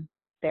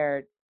 There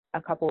are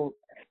a couple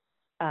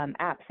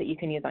apps that you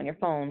can use on your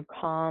phone.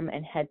 Calm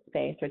and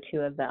Headspace are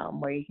two of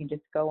them, where you can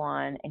just go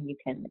on and you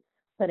can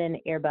put in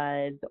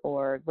earbuds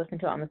or listen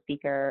to it on the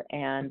speaker,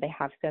 and they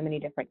have so many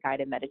different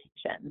guided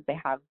meditations. They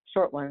have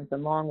short ones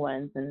and long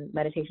ones, and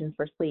meditations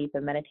for sleep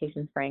and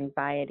meditations for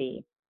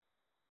anxiety.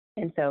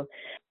 And so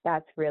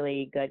that's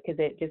really good because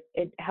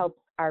it helps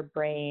our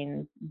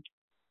brain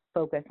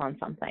focus on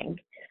something.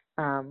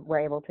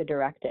 We're able to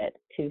direct it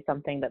to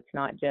something that's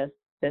not just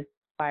this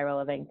spiral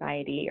of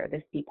anxiety or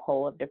this deep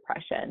hole of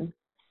depression.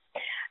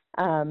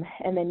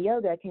 And then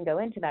yoga can go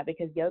into that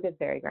because yoga is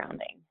very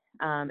grounding.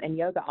 And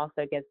yoga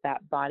also gives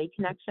that body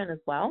connection as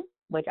well,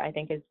 which I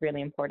think is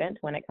really important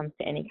when it comes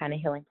to any kind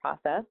of healing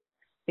process,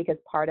 because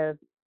part of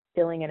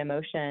feeling an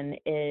emotion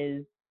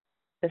is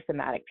the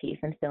somatic piece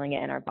and feeling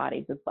it in our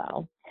bodies as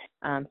well.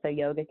 So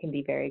yoga can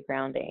be very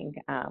grounding.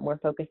 We're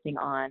focusing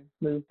on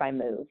move by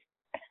move.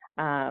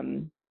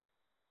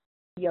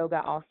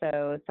 Yoga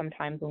also,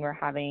 sometimes when we're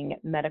having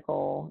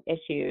medical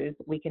issues,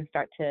 we can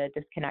start to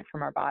disconnect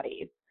from our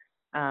bodies.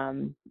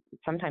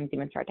 Sometimes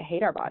even start to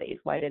hate our bodies.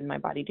 Why didn't my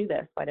body do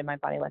this? Why did my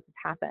body let this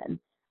happen?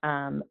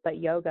 But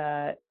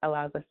yoga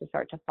allows us to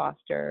start to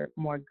foster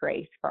more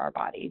grace for our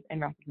bodies and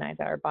recognize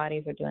that our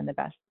bodies are doing the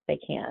best they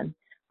can.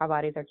 Our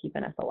bodies are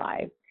keeping us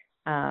alive,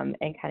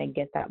 and kind of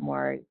get that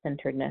more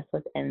centeredness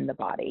within the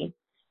body.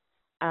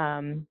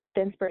 The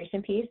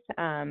inspiration piece,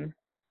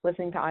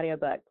 listening to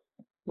audiobooks,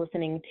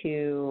 listening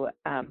to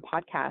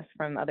podcasts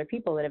from other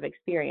people that have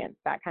experienced,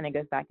 that kind of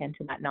goes back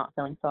into that not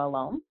feeling so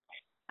alone.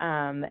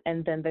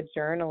 And then the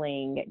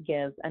journaling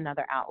gives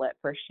another outlet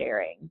for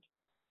sharing.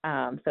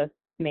 So if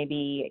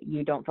maybe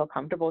you don't feel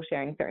comfortable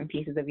sharing certain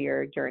pieces of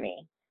your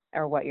journey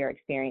or what you're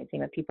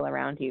experiencing with people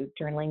around you,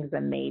 journaling is an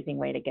amazing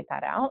way to get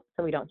that out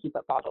so we don't keep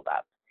it bottled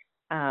up.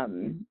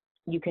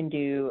 You can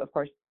do, of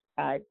course,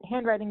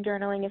 handwriting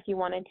journaling if you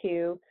wanted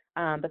to,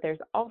 but there's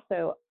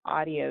also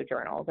audio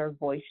journals or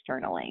voice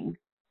journaling.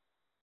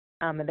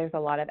 And there's a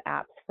lot of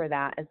apps for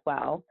that as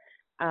well,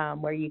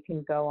 where you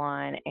can go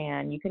on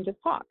and you can just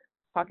talk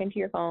into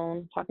your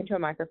phone, talk into a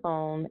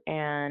microphone,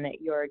 and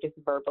you're just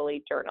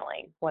verbally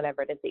journaling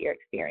whatever it is that you're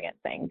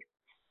experiencing.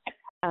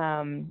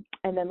 And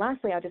then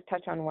lastly, I'll just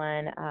touch on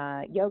one.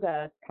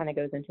 Yoga kind of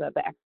goes into it,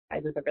 but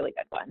exercise is a really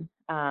good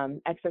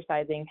one.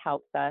 Exercising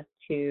helps us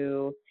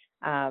to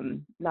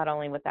not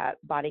only with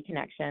that body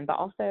connection, but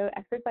also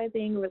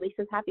exercising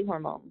releases happy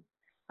hormones.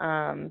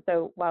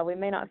 So while we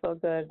may not feel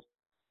good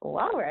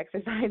while we're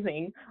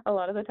exercising, a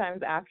lot of the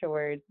times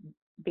afterwards,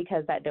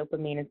 because that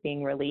dopamine is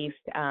being released,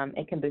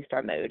 it can boost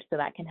our mood. So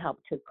that can help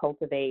to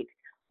cultivate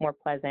more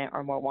pleasant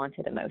or more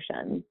wanted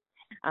emotions.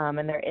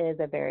 And there is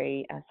a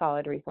very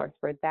solid resource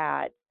for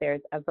that.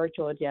 There's a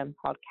virtual gym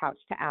called Couch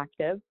to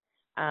Active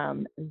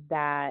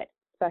that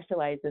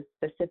specializes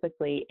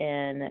specifically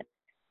in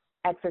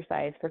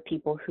exercise for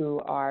people who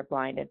are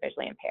blind and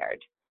visually impaired,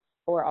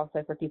 or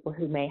also for people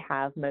who may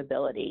have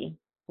mobility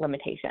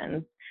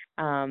limitations.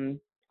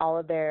 All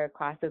of their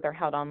classes are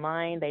held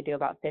online. They do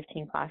about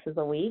 15 classes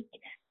a week,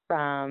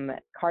 from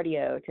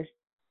cardio to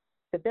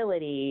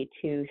stability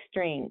to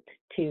strength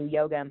to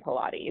yoga and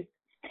Pilates.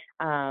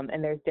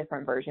 And there's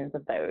different versions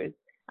of those.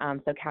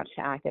 So Couch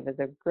to Active is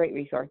a great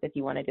resource if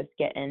you want to just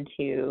get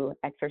into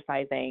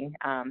exercising.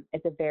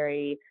 It's a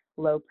very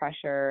low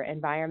pressure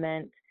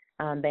environment.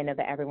 They know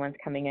that everyone's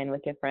coming in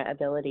with different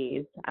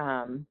abilities,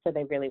 so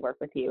they really work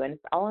with you. And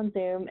it's all on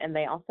Zoom, and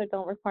they also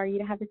don't require you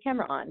to have your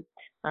camera on.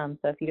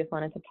 So if you just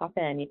wanted to pop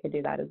in, you could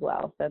do that as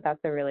well. So that's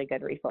a really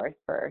good resource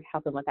for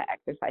helping with that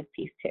exercise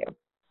piece too.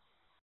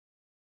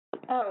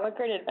 Oh, what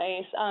great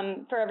advice.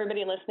 For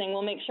everybody listening,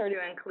 we'll make sure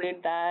to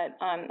include that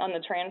on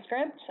the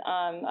transcript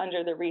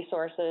under the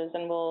resources,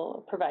 and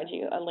we'll provide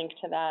you a link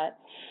to that.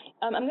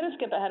 I'm going to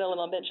skip ahead a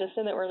little bit just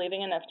so that we're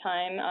leaving enough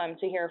time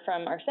to hear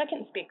from our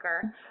second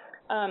speaker.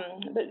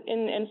 But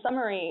in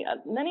summary,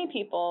 many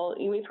people,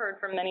 we've heard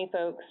from many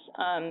folks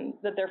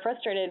that they're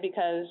frustrated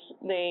because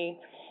they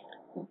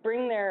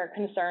bring their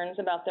concerns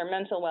about their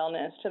mental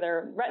wellness to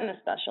their retina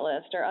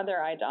specialist or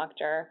other eye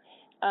doctor.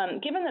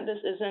 Given that this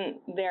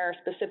isn't their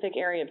specific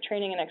area of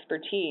training and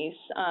expertise,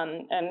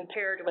 and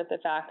paired with the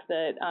fact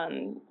that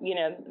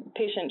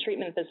patient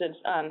treatment visits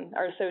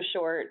are so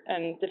short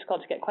and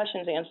difficult to get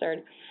questions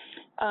answered,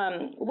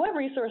 what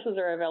resources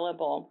are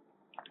available,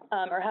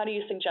 or how do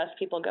you suggest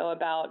people go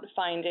about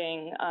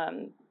finding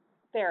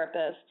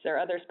therapists or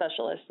other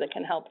specialists that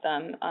can help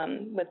them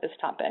with this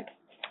topic?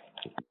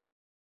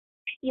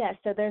 Yeah,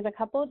 so there's a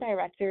couple of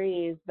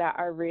directories that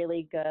are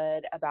really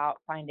good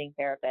about finding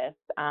therapists.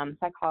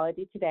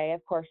 Psychology Today,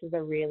 of course, is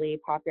a really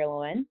popular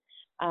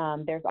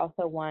one. There's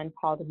also one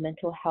called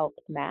Mental Health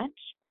Match,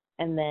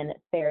 and then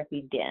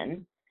Therapy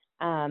Den.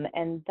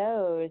 And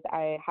those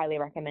I highly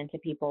recommend to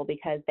people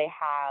because they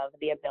have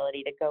the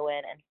ability to go in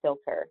and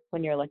filter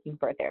when you're looking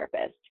for a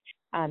therapist.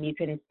 You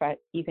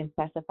can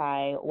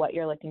specify what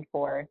you're looking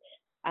for.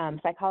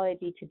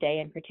 Psychology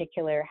Today in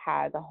particular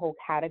has a whole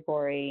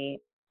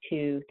category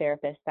to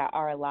therapists that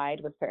are allied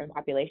with certain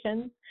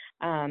populations.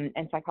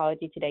 And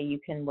Psychology Today, you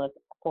can look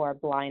for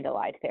blind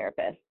allied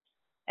therapists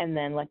and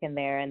then look in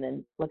there and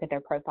then look at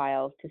their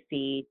profiles to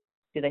see,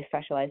 do they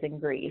specialize in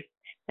grief?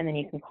 And then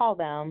you can call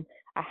them.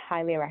 I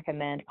highly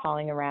recommend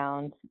calling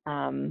around,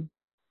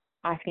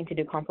 asking to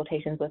do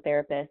consultations with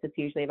therapists. It's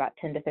usually about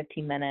 10 to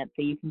 15 minutes,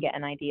 so you can get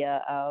an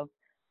idea of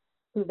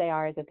who they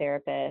are as a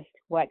therapist,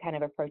 what kind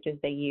of approaches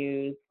they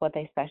use, what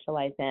they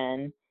specialize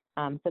in.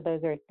 So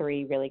those are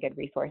three really good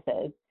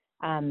resources.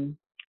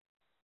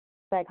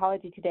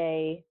 Psychology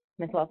Today,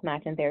 Mental Health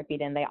Match, and Therapy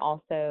Den, they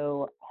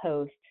also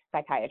host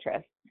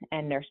psychiatrists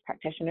and nurse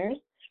practitioners.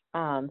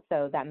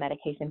 So that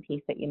medication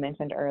piece that you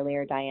mentioned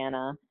earlier,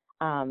 Diana,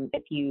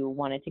 if you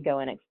wanted to go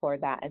and explore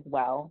that as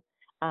well,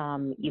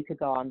 you could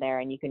go on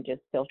there and you can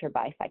just filter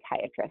by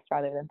psychiatrist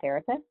rather than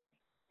therapist.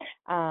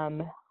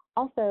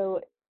 Also,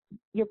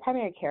 your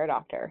primary care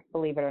doctor,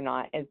 believe it or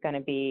not, is going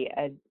to be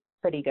a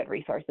pretty good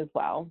resource as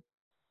well,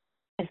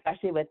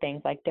 especially with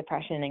things like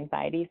depression and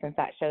anxiety, since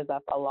that shows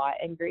up a lot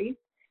in grief.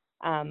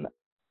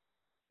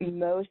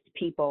 Most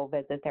people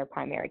visit their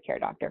primary care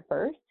doctor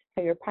first.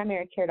 So your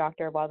primary care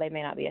doctor, while they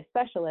may not be a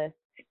specialist,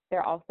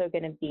 they're also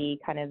going to be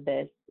kind of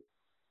this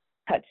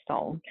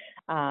touchstone.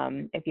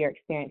 If you're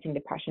experiencing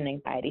depression and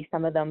anxiety,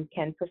 some of them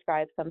can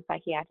prescribe some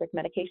psychiatric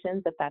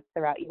medications if that's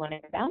the route you want to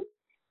go down.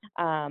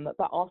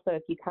 But also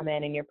if you come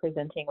in and you're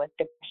presenting with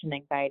depression and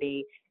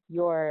anxiety,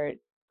 your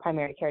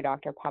primary care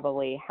doctor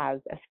probably has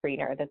a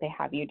screener that they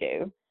have you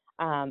do,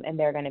 and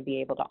they're going to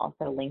be able to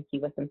also link you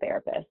with some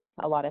therapists.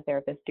 A lot of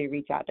therapists do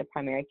reach out to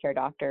primary care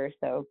doctors,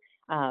 so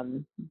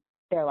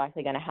they're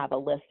likely going to have a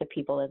list of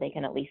people that they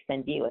can at least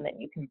send you, and then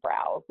you can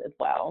browse as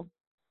well.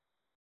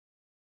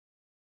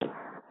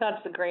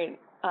 That's a great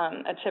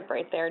a tip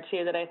right there,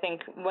 too, that I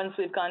think once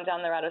we've gone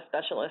down the route of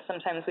specialists,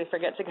 sometimes we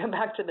forget to go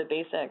back to the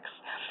basics.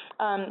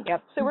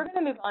 Yep. So we're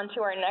going to move on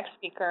to our next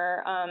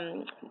speaker,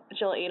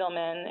 Jill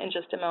Edelman, in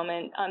just a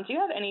moment. Do you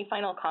have any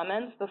final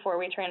comments before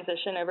we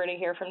transition over to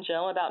hear from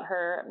Jill about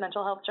her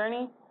mental health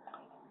journey?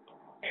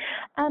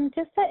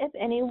 Just that if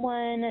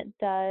anyone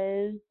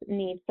does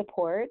need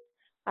support,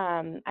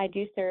 I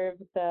do serve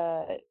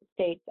the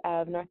states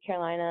of North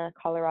Carolina,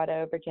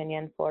 Colorado, Virginia,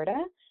 and Florida.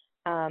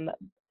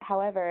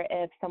 However,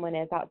 if someone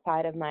is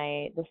outside of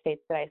the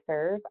states that I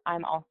serve,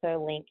 I'm also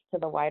linked to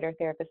the wider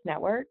therapist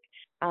network.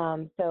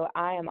 So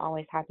I am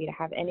always happy to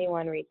have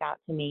anyone reach out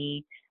to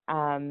me,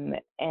 and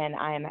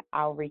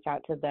I'll reach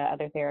out to the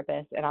other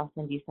therapists, and I'll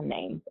send you some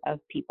names of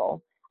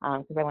people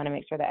because I want to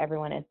make sure that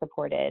everyone is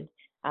supported.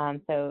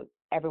 So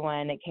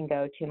everyone can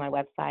go to my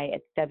website.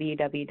 It's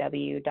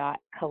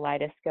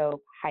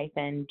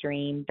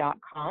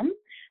www.kaleidoscope-dream.com.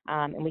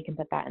 And we can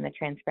put that in the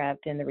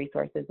transcript and the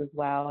resources as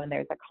well. And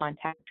there's a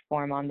contact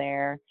form on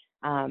there.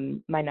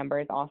 My number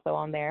is also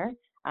on there.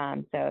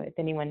 So if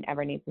anyone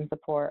ever needs some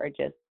support or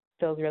just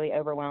feels really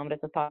overwhelmed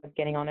at the thought of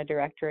getting on a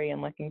directory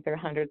and looking through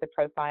hundreds of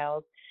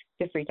profiles,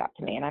 just reach out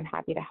to me and I'm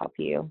happy to help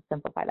you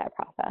simplify that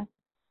process.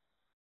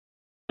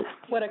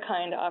 What a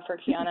kind offer,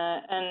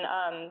 Kiana.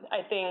 And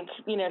I think,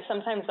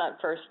 sometimes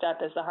that first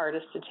step is the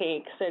hardest to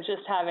take. So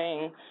just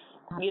having,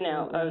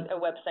 a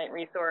website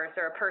resource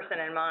or a person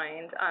in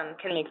mind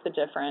can make the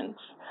difference.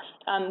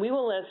 We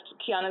will list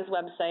Kiana's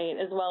website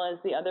as well as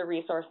the other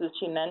resources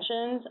she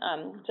mentioned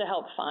to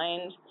help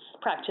find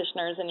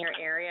practitioners in your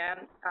area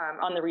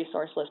on the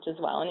resource list as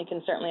well. And you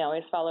can certainly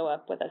always follow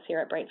up with us here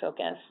at Bright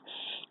Focus.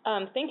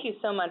 Thank you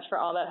so much for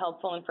all that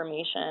helpful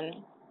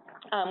information.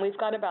 We've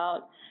got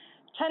about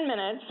 10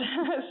 minutes,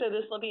 so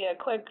this will be a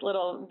quick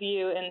little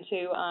view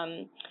into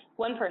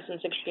one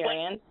person's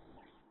experience.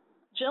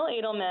 Jill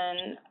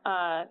Edelman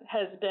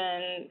has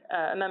been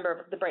a member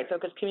of the Bright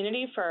Focus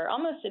community for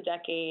almost a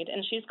decade,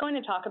 and she's going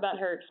to talk about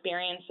her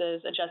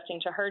experiences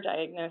adjusting to her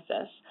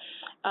diagnosis.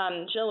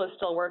 Jill was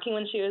still working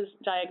when she was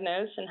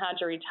diagnosed and had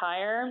to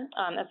retire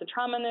as a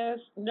trauma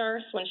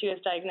nurse when she was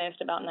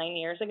diagnosed about 9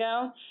 years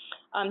ago.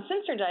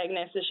 Since her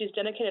diagnosis, she's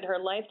dedicated her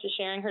life to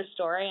sharing her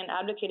story and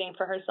advocating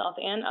for herself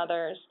and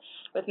others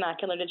with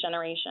macular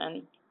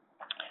degeneration.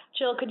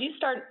 Jill, could you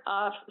start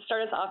us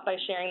off by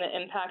sharing the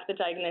impact the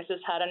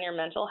diagnosis had on your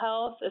mental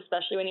health,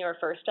 especially when you were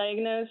first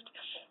diagnosed?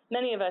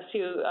 Many of us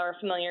who are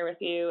familiar with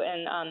you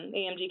in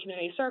AMD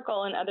Community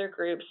Circle and other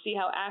groups see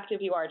how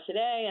active you are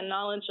today and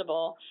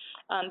knowledgeable,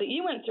 but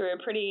you went through a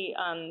pretty,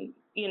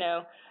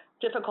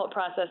 difficult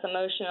process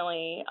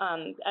emotionally,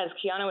 as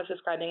Kiana was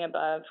describing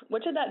above.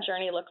 What did that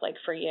journey look like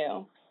for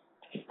you?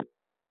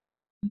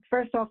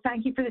 First of all,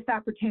 thank you for this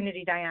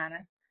opportunity,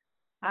 Diana.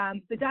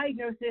 The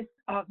diagnosis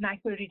of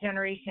macular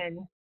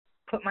degeneration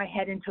put my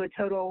head into a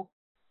total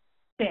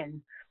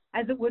spin,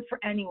 as it would for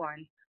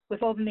anyone,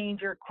 with all the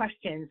major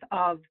questions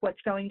of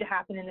what's going to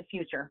happen in the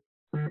future.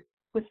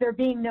 With there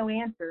being no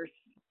answers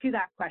to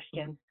that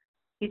question,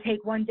 you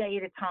take one day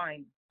at a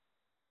time.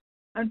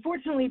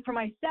 Unfortunately for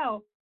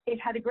myself, it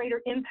had a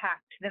greater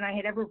impact than I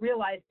had ever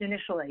realized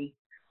initially.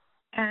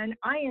 And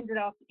I ended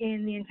up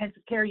in the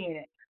intensive care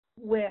unit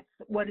with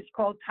what is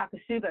called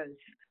Takotsubo's,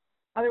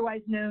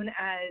 otherwise known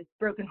as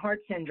broken heart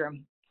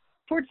syndrome.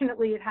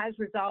 Fortunately, it has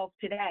resolved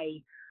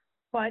today,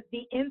 but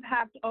the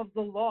impact of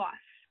the loss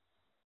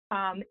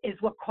is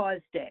what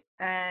caused it.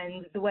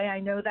 And the way I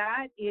know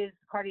that is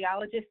the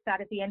cardiologist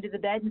sat at the end of the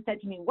bed and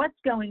said to me, "What's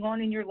going on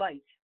in your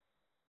life?"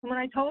 And when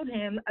I told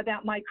him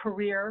about my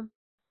career,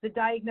 the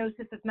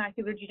diagnosis of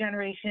macular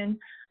degeneration,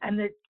 and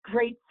the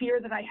great fear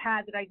that I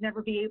had that I'd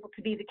never be able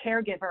to be the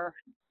caregiver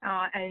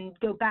and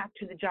go back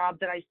to the job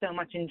that I so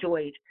much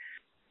enjoyed,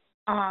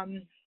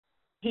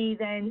 he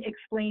then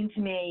explained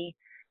to me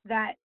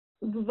that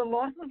the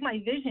loss of my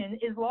vision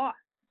is lost,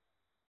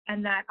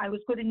 and that I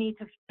was going to need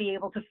to be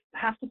able to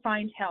have to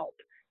find help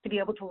to be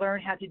able to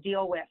learn how to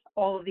deal with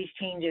all of these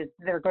changes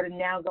that are going to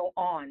now go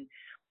on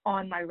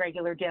my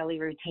regular daily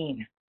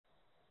routine.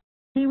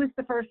 He was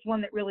the first one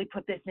that really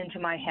put this into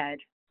my head.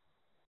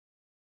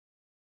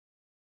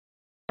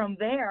 From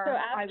there,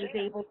 I was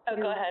able to... Oh,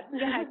 go ahead.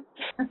 Go ahead.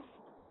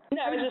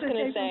 No, I was just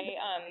going to say,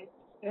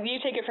 you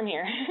take it from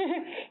here.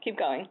 Keep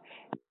going.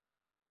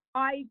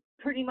 I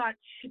pretty much,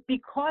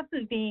 because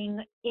of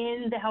being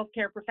in the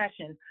healthcare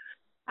profession,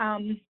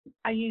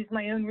 I used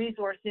my own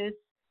resources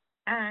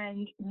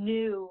and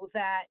knew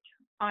that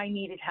I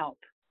needed help.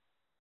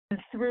 And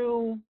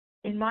through,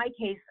 in my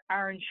case,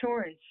 our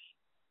insurance,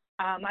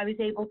 I was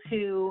able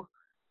to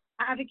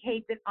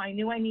advocate that I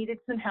knew I needed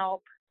some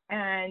help,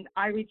 and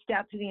I reached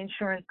out to the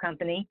insurance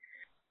company,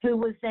 who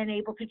was then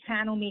able to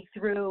channel me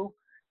through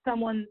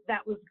someone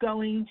that was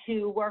going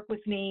to work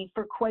with me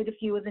for quite a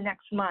few of the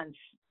next months.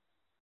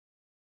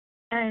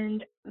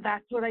 And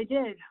that's what I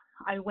did.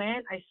 I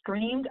went, I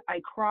screamed,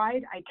 I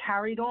cried, I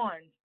carried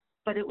on,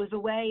 but it was a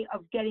way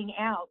of getting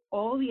out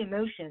all the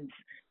emotions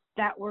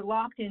that were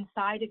locked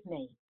inside of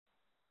me,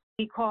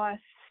 because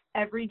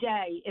every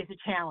day is a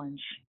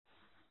challenge.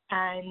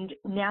 And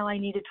now I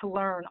needed to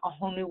learn a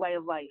whole new way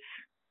of life.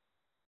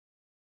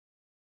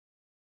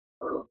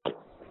 So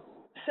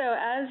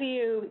as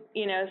you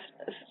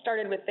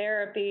started with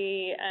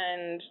therapy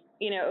and,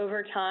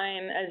 over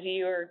time, as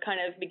you were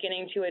kind of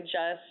beginning to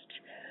adjust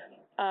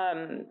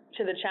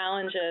to the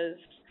challenges,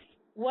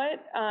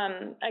 what,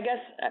 I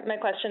guess my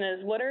question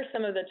is, what are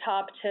some of the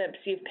top tips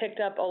you've picked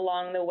up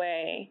along the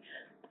way,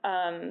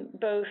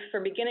 both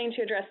for beginning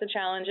to address the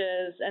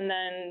challenges and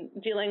then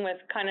dealing with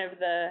kind of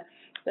the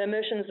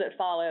emotions that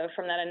follow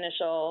from that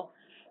initial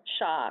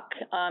shock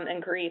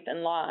and grief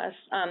and loss.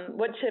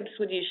 What tips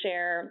would you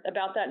share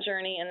about that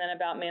journey and then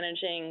about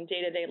managing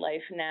day-to-day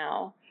life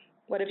now?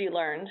 What have you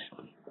learned?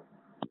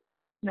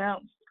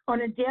 Now,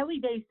 on a daily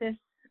basis,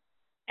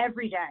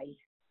 every day,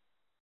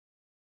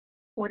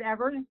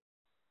 whatever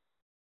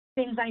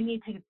things I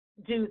need to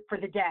do for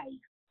the day,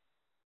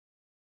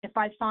 if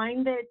I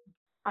find that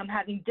I'm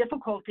having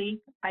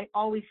difficulty, I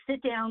always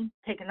sit down,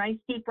 take a nice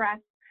deep breath,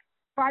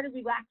 try to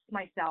relax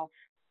myself,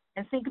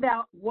 and think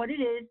about what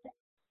it is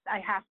I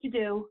have to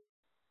do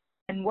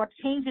and what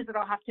changes that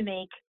I'll have to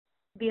make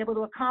to be able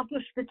to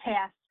accomplish the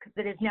task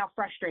that is now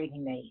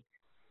frustrating me.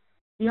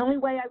 The only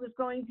way I was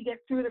going to get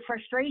through the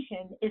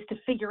frustration is to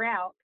figure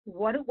out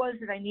what it was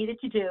that I needed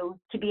to do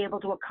to be able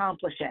to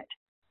accomplish it.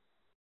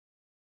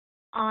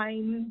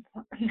 I'm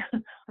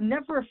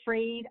never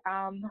afraid.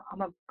 I'm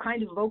a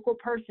kind of vocal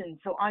person,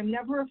 so I'm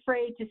never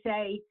afraid to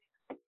say,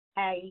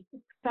 hey,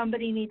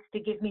 somebody needs to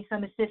give me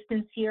some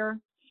assistance here.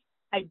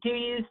 I do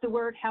use the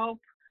word help.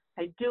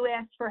 I do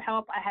ask for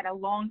help. I had a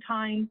long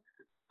time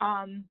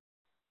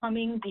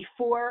coming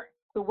before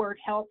the word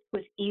help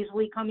was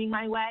easily coming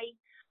my way.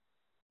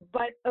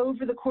 But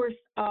over the course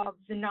of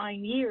the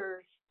 9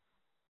 years,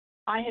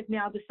 I have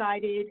now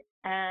decided,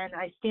 and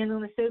I stand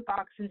on the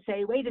soapbox and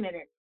say, wait a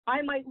minute,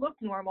 I might look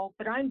normal,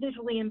 but I'm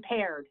visually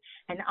impaired,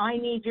 and I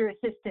need your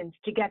assistance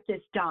to get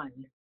this done.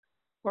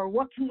 Or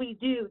what can we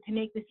do to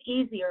make this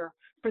easier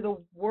for the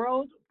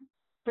world,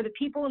 for the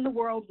people in the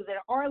world that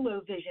are low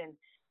vision,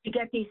 to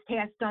get these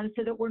tasks done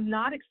so that we're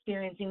not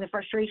experiencing the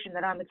frustration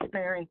that I'm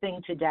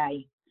experiencing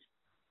today.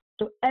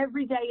 So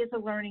every day is a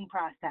learning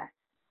process,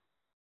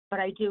 but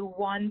I do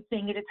one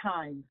thing at a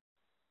time.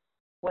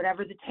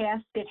 Whatever the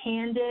task at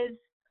hand is,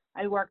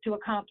 I work to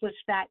accomplish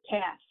that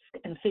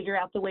task and figure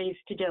out the ways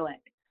to do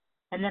it.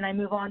 And then I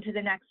move on to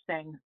the next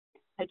thing.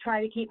 I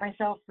try to keep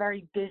myself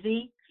very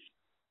busy.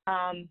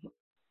 I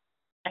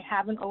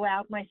haven't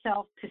allowed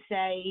myself to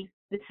say,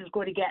 this is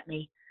going to get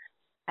me.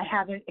 I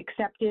haven't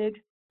accepted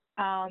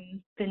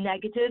the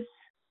negatives.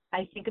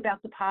 I think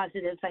about the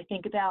positives. I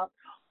think about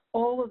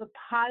all of the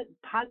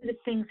positive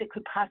things that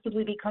could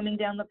possibly be coming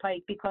down the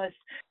pike, because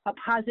a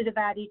positive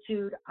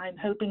attitude, I'm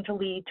hoping to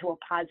lead to a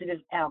positive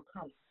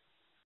outcome.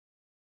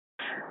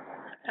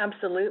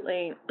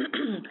 Absolutely.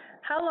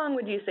 How long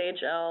would you say,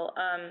 Jill,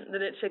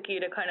 that it took you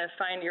to kind of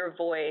find your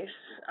voice,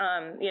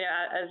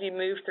 as you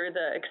moved through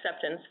the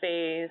acceptance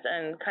phase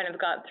and kind of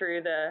got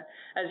through the,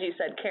 as you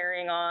said,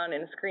 carrying on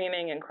and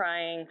screaming and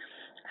crying?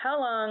 How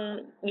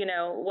long,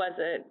 was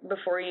it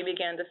before you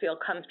began to feel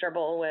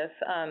comfortable with,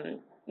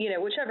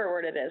 whichever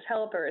word it is,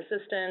 help or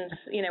assistance?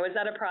 Is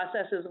that a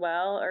process as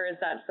well, or is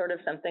that sort of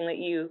something that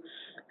you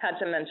had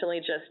to mentally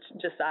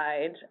just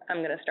decide, I'm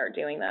going to start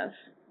doing this?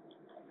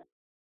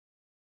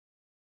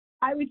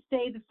 I would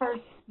say the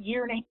first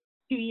year and a half,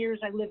 2 years,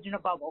 I lived in a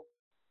bubble,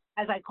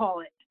 as I call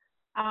it.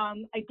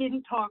 I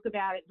didn't talk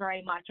about it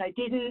very much. I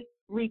didn't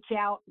reach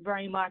out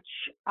very much.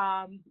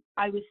 I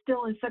was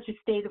still in such a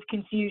state of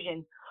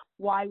confusion.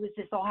 Why was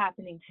this all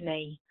happening to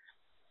me?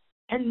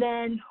 And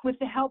then with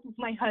the help of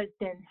my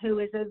husband, who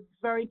is a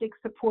very big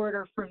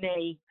supporter for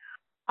me,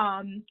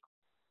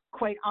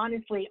 quite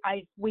honestly,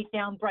 we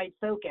found Bright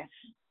Focus.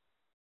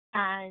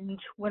 And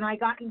when I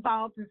got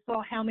involved and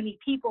saw how many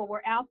people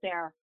were out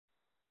there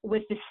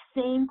with the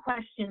same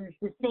questions,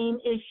 the same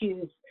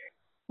issues,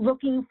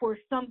 looking for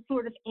some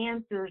sort of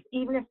answers,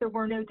 even if there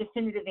were no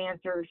definitive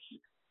answers,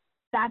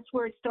 that's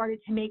where it started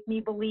to make me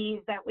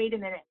believe that, wait a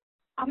minute,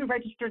 I'm a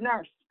registered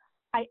nurse.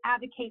 I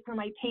advocate for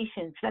my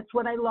patients. That's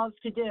what I love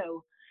to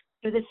do.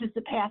 So this is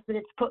the path that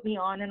it's put me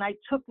on. And I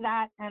took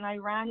that and I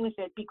ran with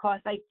it, because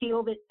I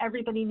feel that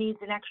everybody needs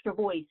an extra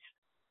voice.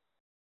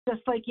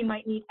 Just like you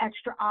might need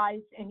extra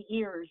eyes and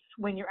ears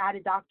when you're at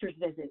a doctor's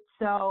visit.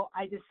 So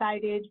I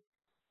decided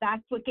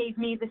that's what gave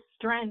me the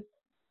strength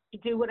to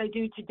do what I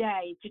do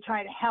today, to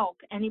try to help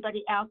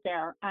anybody out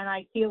there. And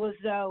I feel as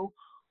though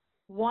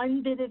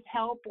one bit of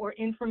help or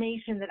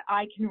information that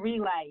I can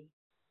relay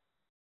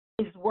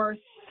is worth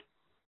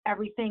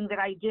everything that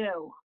I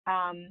do.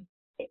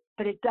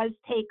 But it does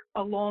take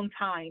a long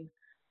time.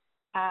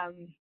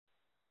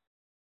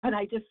 But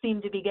I just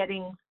seem to be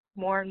getting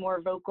more and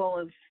more vocal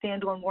and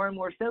stand on more and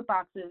more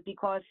soapboxes,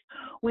 because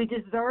we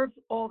deserve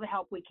all the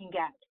help we can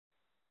get.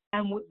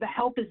 And the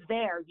help is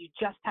there. You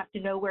just have to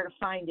know where to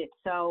find it.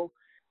 So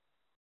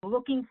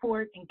looking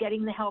for it and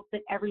getting the help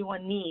that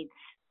everyone needs,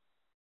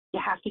 you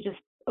have to just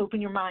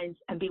open your minds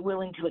and be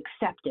willing to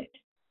accept it.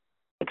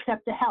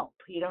 Accept the help.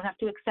 You don't have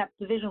to accept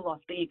the vision loss,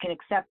 but you can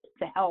accept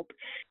the help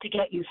to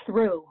get you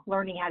through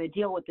learning how to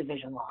deal with the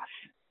vision loss.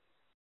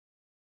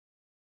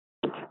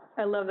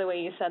 I love the way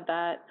you said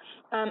that.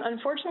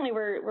 Unfortunately,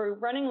 we're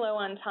running low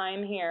on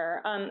time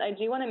here. I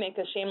do want to make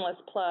a shameless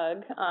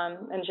plug,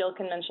 and Jill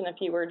can mention a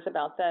few words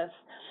about this.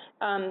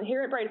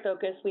 Here at Bright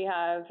Focus, we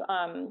have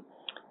a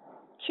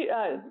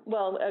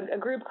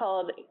group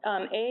called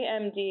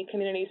AMD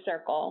Community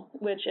Circle,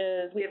 which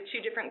is, we have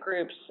two different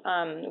groups,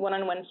 one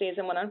on Wednesdays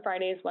and one on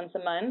Fridays once a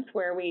month,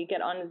 where we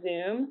get on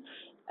Zoom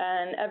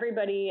And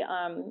everybody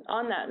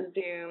on that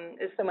Zoom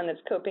is someone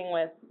that's coping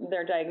with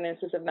their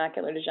diagnosis of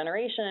macular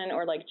degeneration,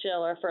 or like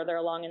Jill, or further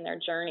along in their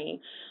journey.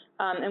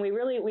 And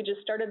we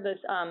just started this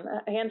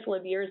a handful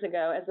of years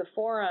ago as a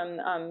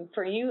forum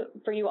for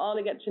you all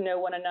to get to know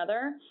one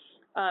another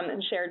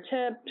and share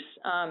tips,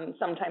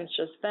 sometimes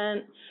just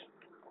vent.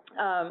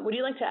 Would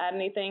you like to add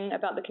anything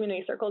about the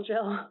community circle,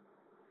 Jill?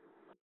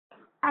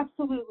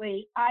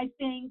 Absolutely. I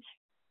think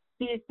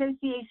the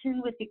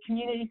association with the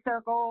community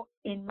circle,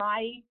 in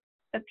my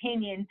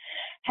opinion,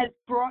 has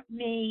brought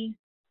me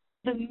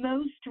the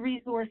most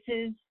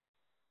resources,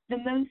 the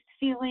most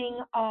feeling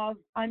of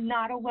I'm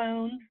not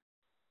alone,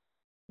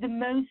 the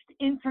most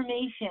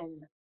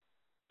information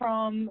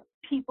from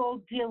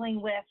people dealing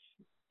with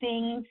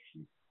things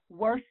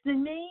worse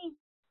than me,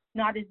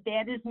 not as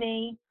bad as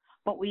me,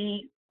 but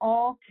we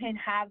all can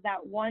have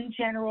that one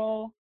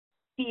general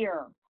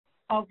fear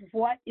of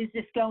what is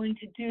this going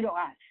to do to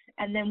us?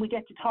 And then we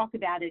get to talk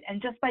about it.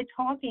 And just by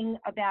talking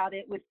about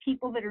it with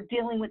people that are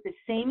dealing with the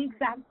same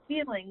exact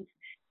feelings,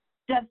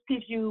 just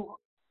gives you,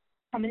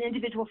 from an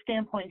individual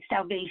standpoint,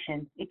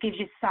 salvation. It gives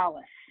you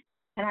solace.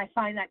 And I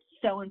find that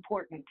so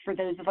important for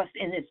those of us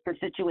in this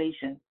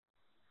situation.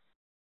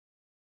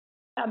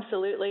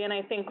 Absolutely. And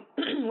I think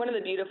one of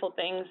the beautiful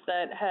things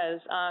that has,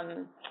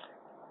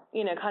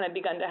 kind of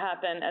begun to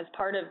happen as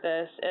part of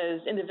this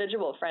is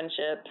individual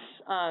friendships,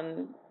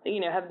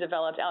 have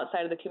developed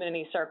outside of the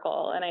community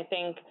circle. And I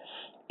think,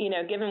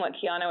 given what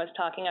Kiana was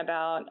talking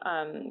about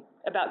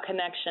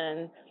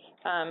connection,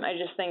 I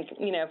just think,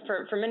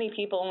 for many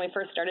people, when we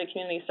first started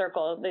Community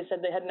Circle, they said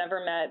they had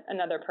never met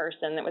another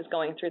person that was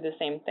going through the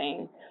same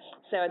thing.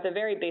 So at the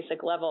very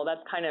basic level,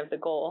 that's kind of the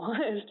goal,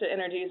 is to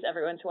introduce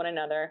everyone to one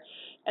another.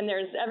 And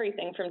there's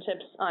everything from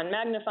tips on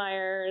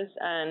magnifiers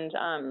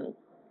and,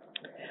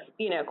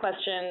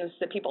 questions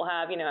that people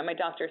have, my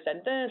doctor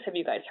said this, have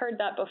you guys heard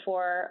that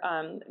before?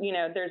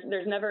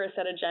 There's never a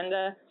set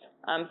agenda.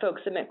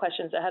 Folks submit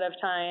questions ahead of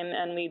time,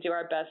 and we do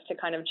our best to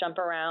kind of jump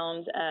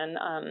around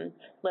and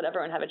let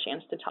everyone have a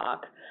chance to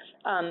talk.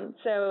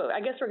 So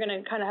I guess we're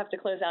going to kind of have to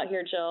close out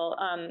here, Jill.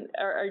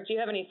 Or do you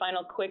have any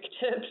final quick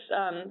tips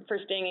for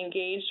staying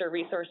engaged, or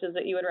resources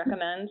that you would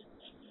recommend?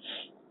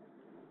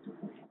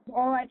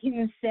 All I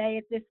can say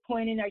at this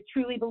point, and I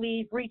truly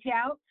believe, reach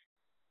out,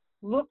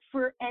 look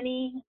for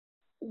any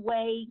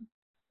way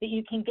that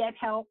you can get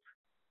help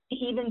to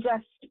even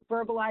just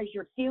verbalize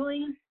your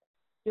feelings,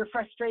 your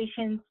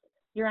frustrations,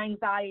 your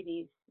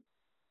anxieties,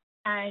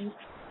 and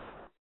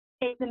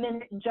take a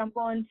minute and jump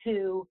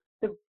onto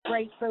the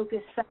Bright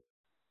Focus site,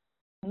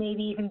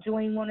 maybe even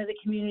join one of the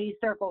community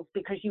circles,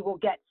 because you will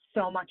get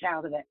so much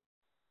out of it.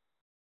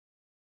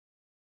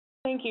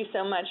 Thank you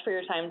so much for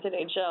your time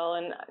today, Jill,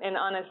 and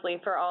honestly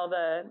for all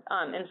the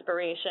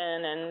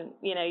inspiration, and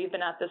you've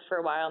been at this for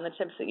a while, and the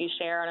tips that you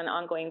share on an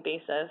ongoing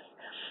basis.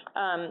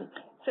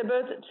 So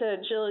both to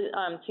Jill,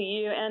 to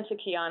you, and to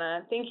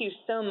Kiana, thank you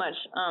so much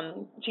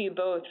to you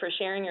both for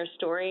sharing your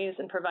stories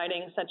and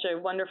providing such a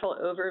wonderful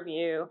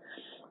overview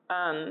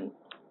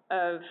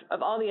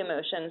of all the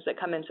emotions that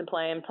come into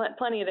play, and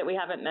plenty that we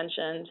haven't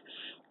mentioned.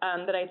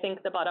 But I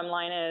think the bottom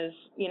line is,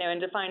 in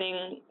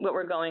defining what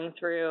we're going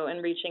through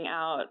and reaching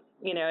out,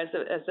 as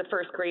the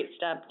first great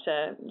step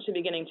to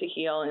beginning to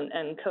heal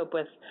and cope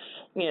with,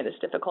 this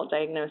difficult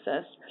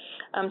diagnosis.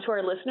 To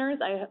our listeners,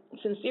 I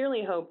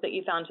sincerely hope that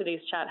you found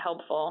today's chat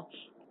helpful.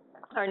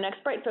 Our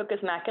next Bright Focus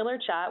Macular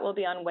Chat will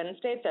be on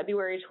Wednesday,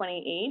 February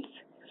 28th.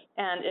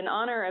 And in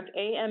honor of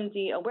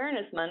AMD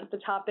Awareness Month, the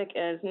topic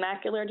is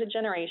macular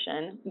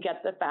degeneration,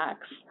 get the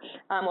facts.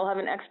 We'll have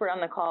an expert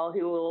on the call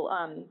who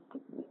will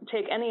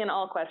take any and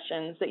all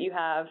questions that you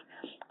have.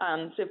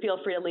 So feel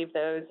free to leave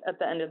those at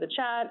the end of the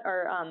chat,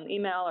 or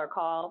email or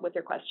call with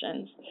your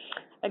questions.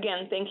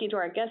 Again, thank you to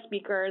our guest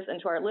speakers and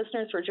to our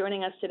listeners for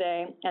joining us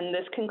today. And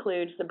this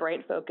concludes the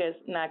Bright Focus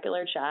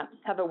Macular Chat.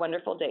 Have a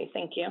wonderful day.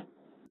 Thank you.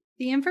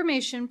 The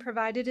information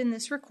provided in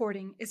this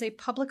recording is a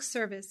public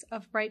service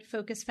of Bright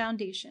Focus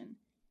Foundation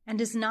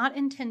and is not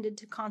intended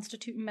to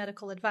constitute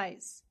medical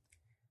advice.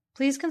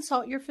 Please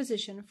consult your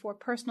physician for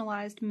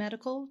personalized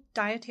medical,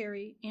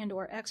 dietary,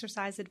 and/or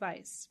exercise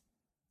advice.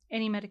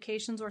 Any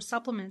medications or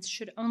supplements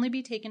should only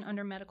be taken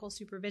under medical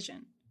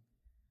supervision.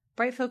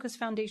 Bright Focus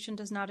Foundation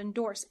does not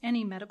endorse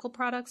any medical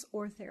products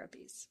or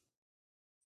therapies.